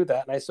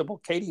that? And I said, well,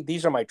 Katie,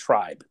 these are my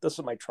tribe. This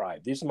is my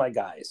tribe. These are my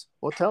guys.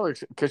 Well, tell her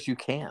because you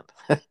can't.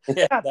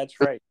 Yeah,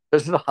 that's right.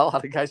 There's not a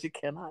lot of guys who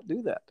cannot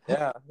do that.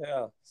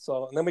 Yeah.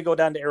 So, and then we go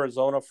down to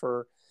Arizona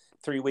for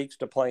 3 weeks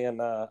to play in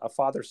a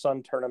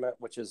father-son tournament,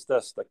 which is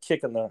the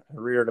kick in the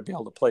rear to be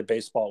able to play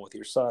baseball with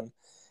your son.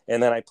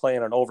 And then I play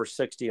in an over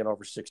 60 and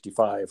over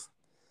 65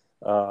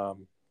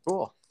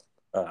 cool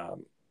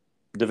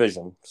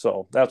division.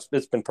 So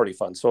it's been pretty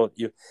fun. So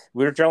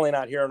we're generally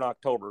not here in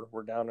October.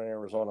 We're down in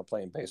Arizona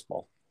playing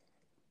baseball.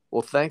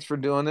 Well, thanks for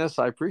doing this.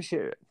 I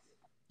appreciate it.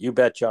 You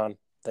bet, John.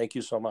 Thank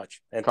you so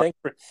much. And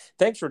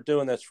thanks for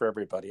doing this for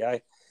everybody.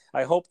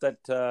 I hope that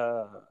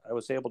I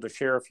was able to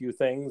share a few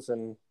things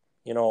and,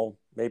 you know,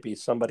 maybe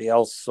somebody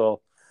else.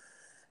 So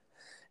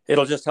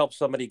it'll just help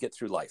somebody get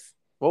through life.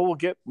 Well,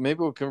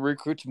 maybe we can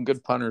recruit some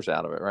good punters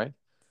out of it, right?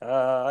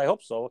 I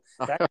hope so.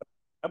 In fact,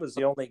 I was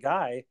the only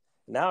guy.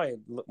 Now,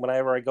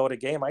 whenever I go to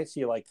game, I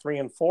see like 3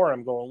 and 4.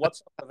 I'm going,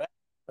 what's up with that?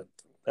 But,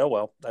 oh,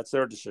 well, that's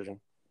their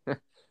decision.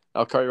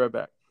 I'll call you right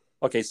back.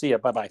 Okay, see ya.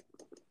 Bye-bye.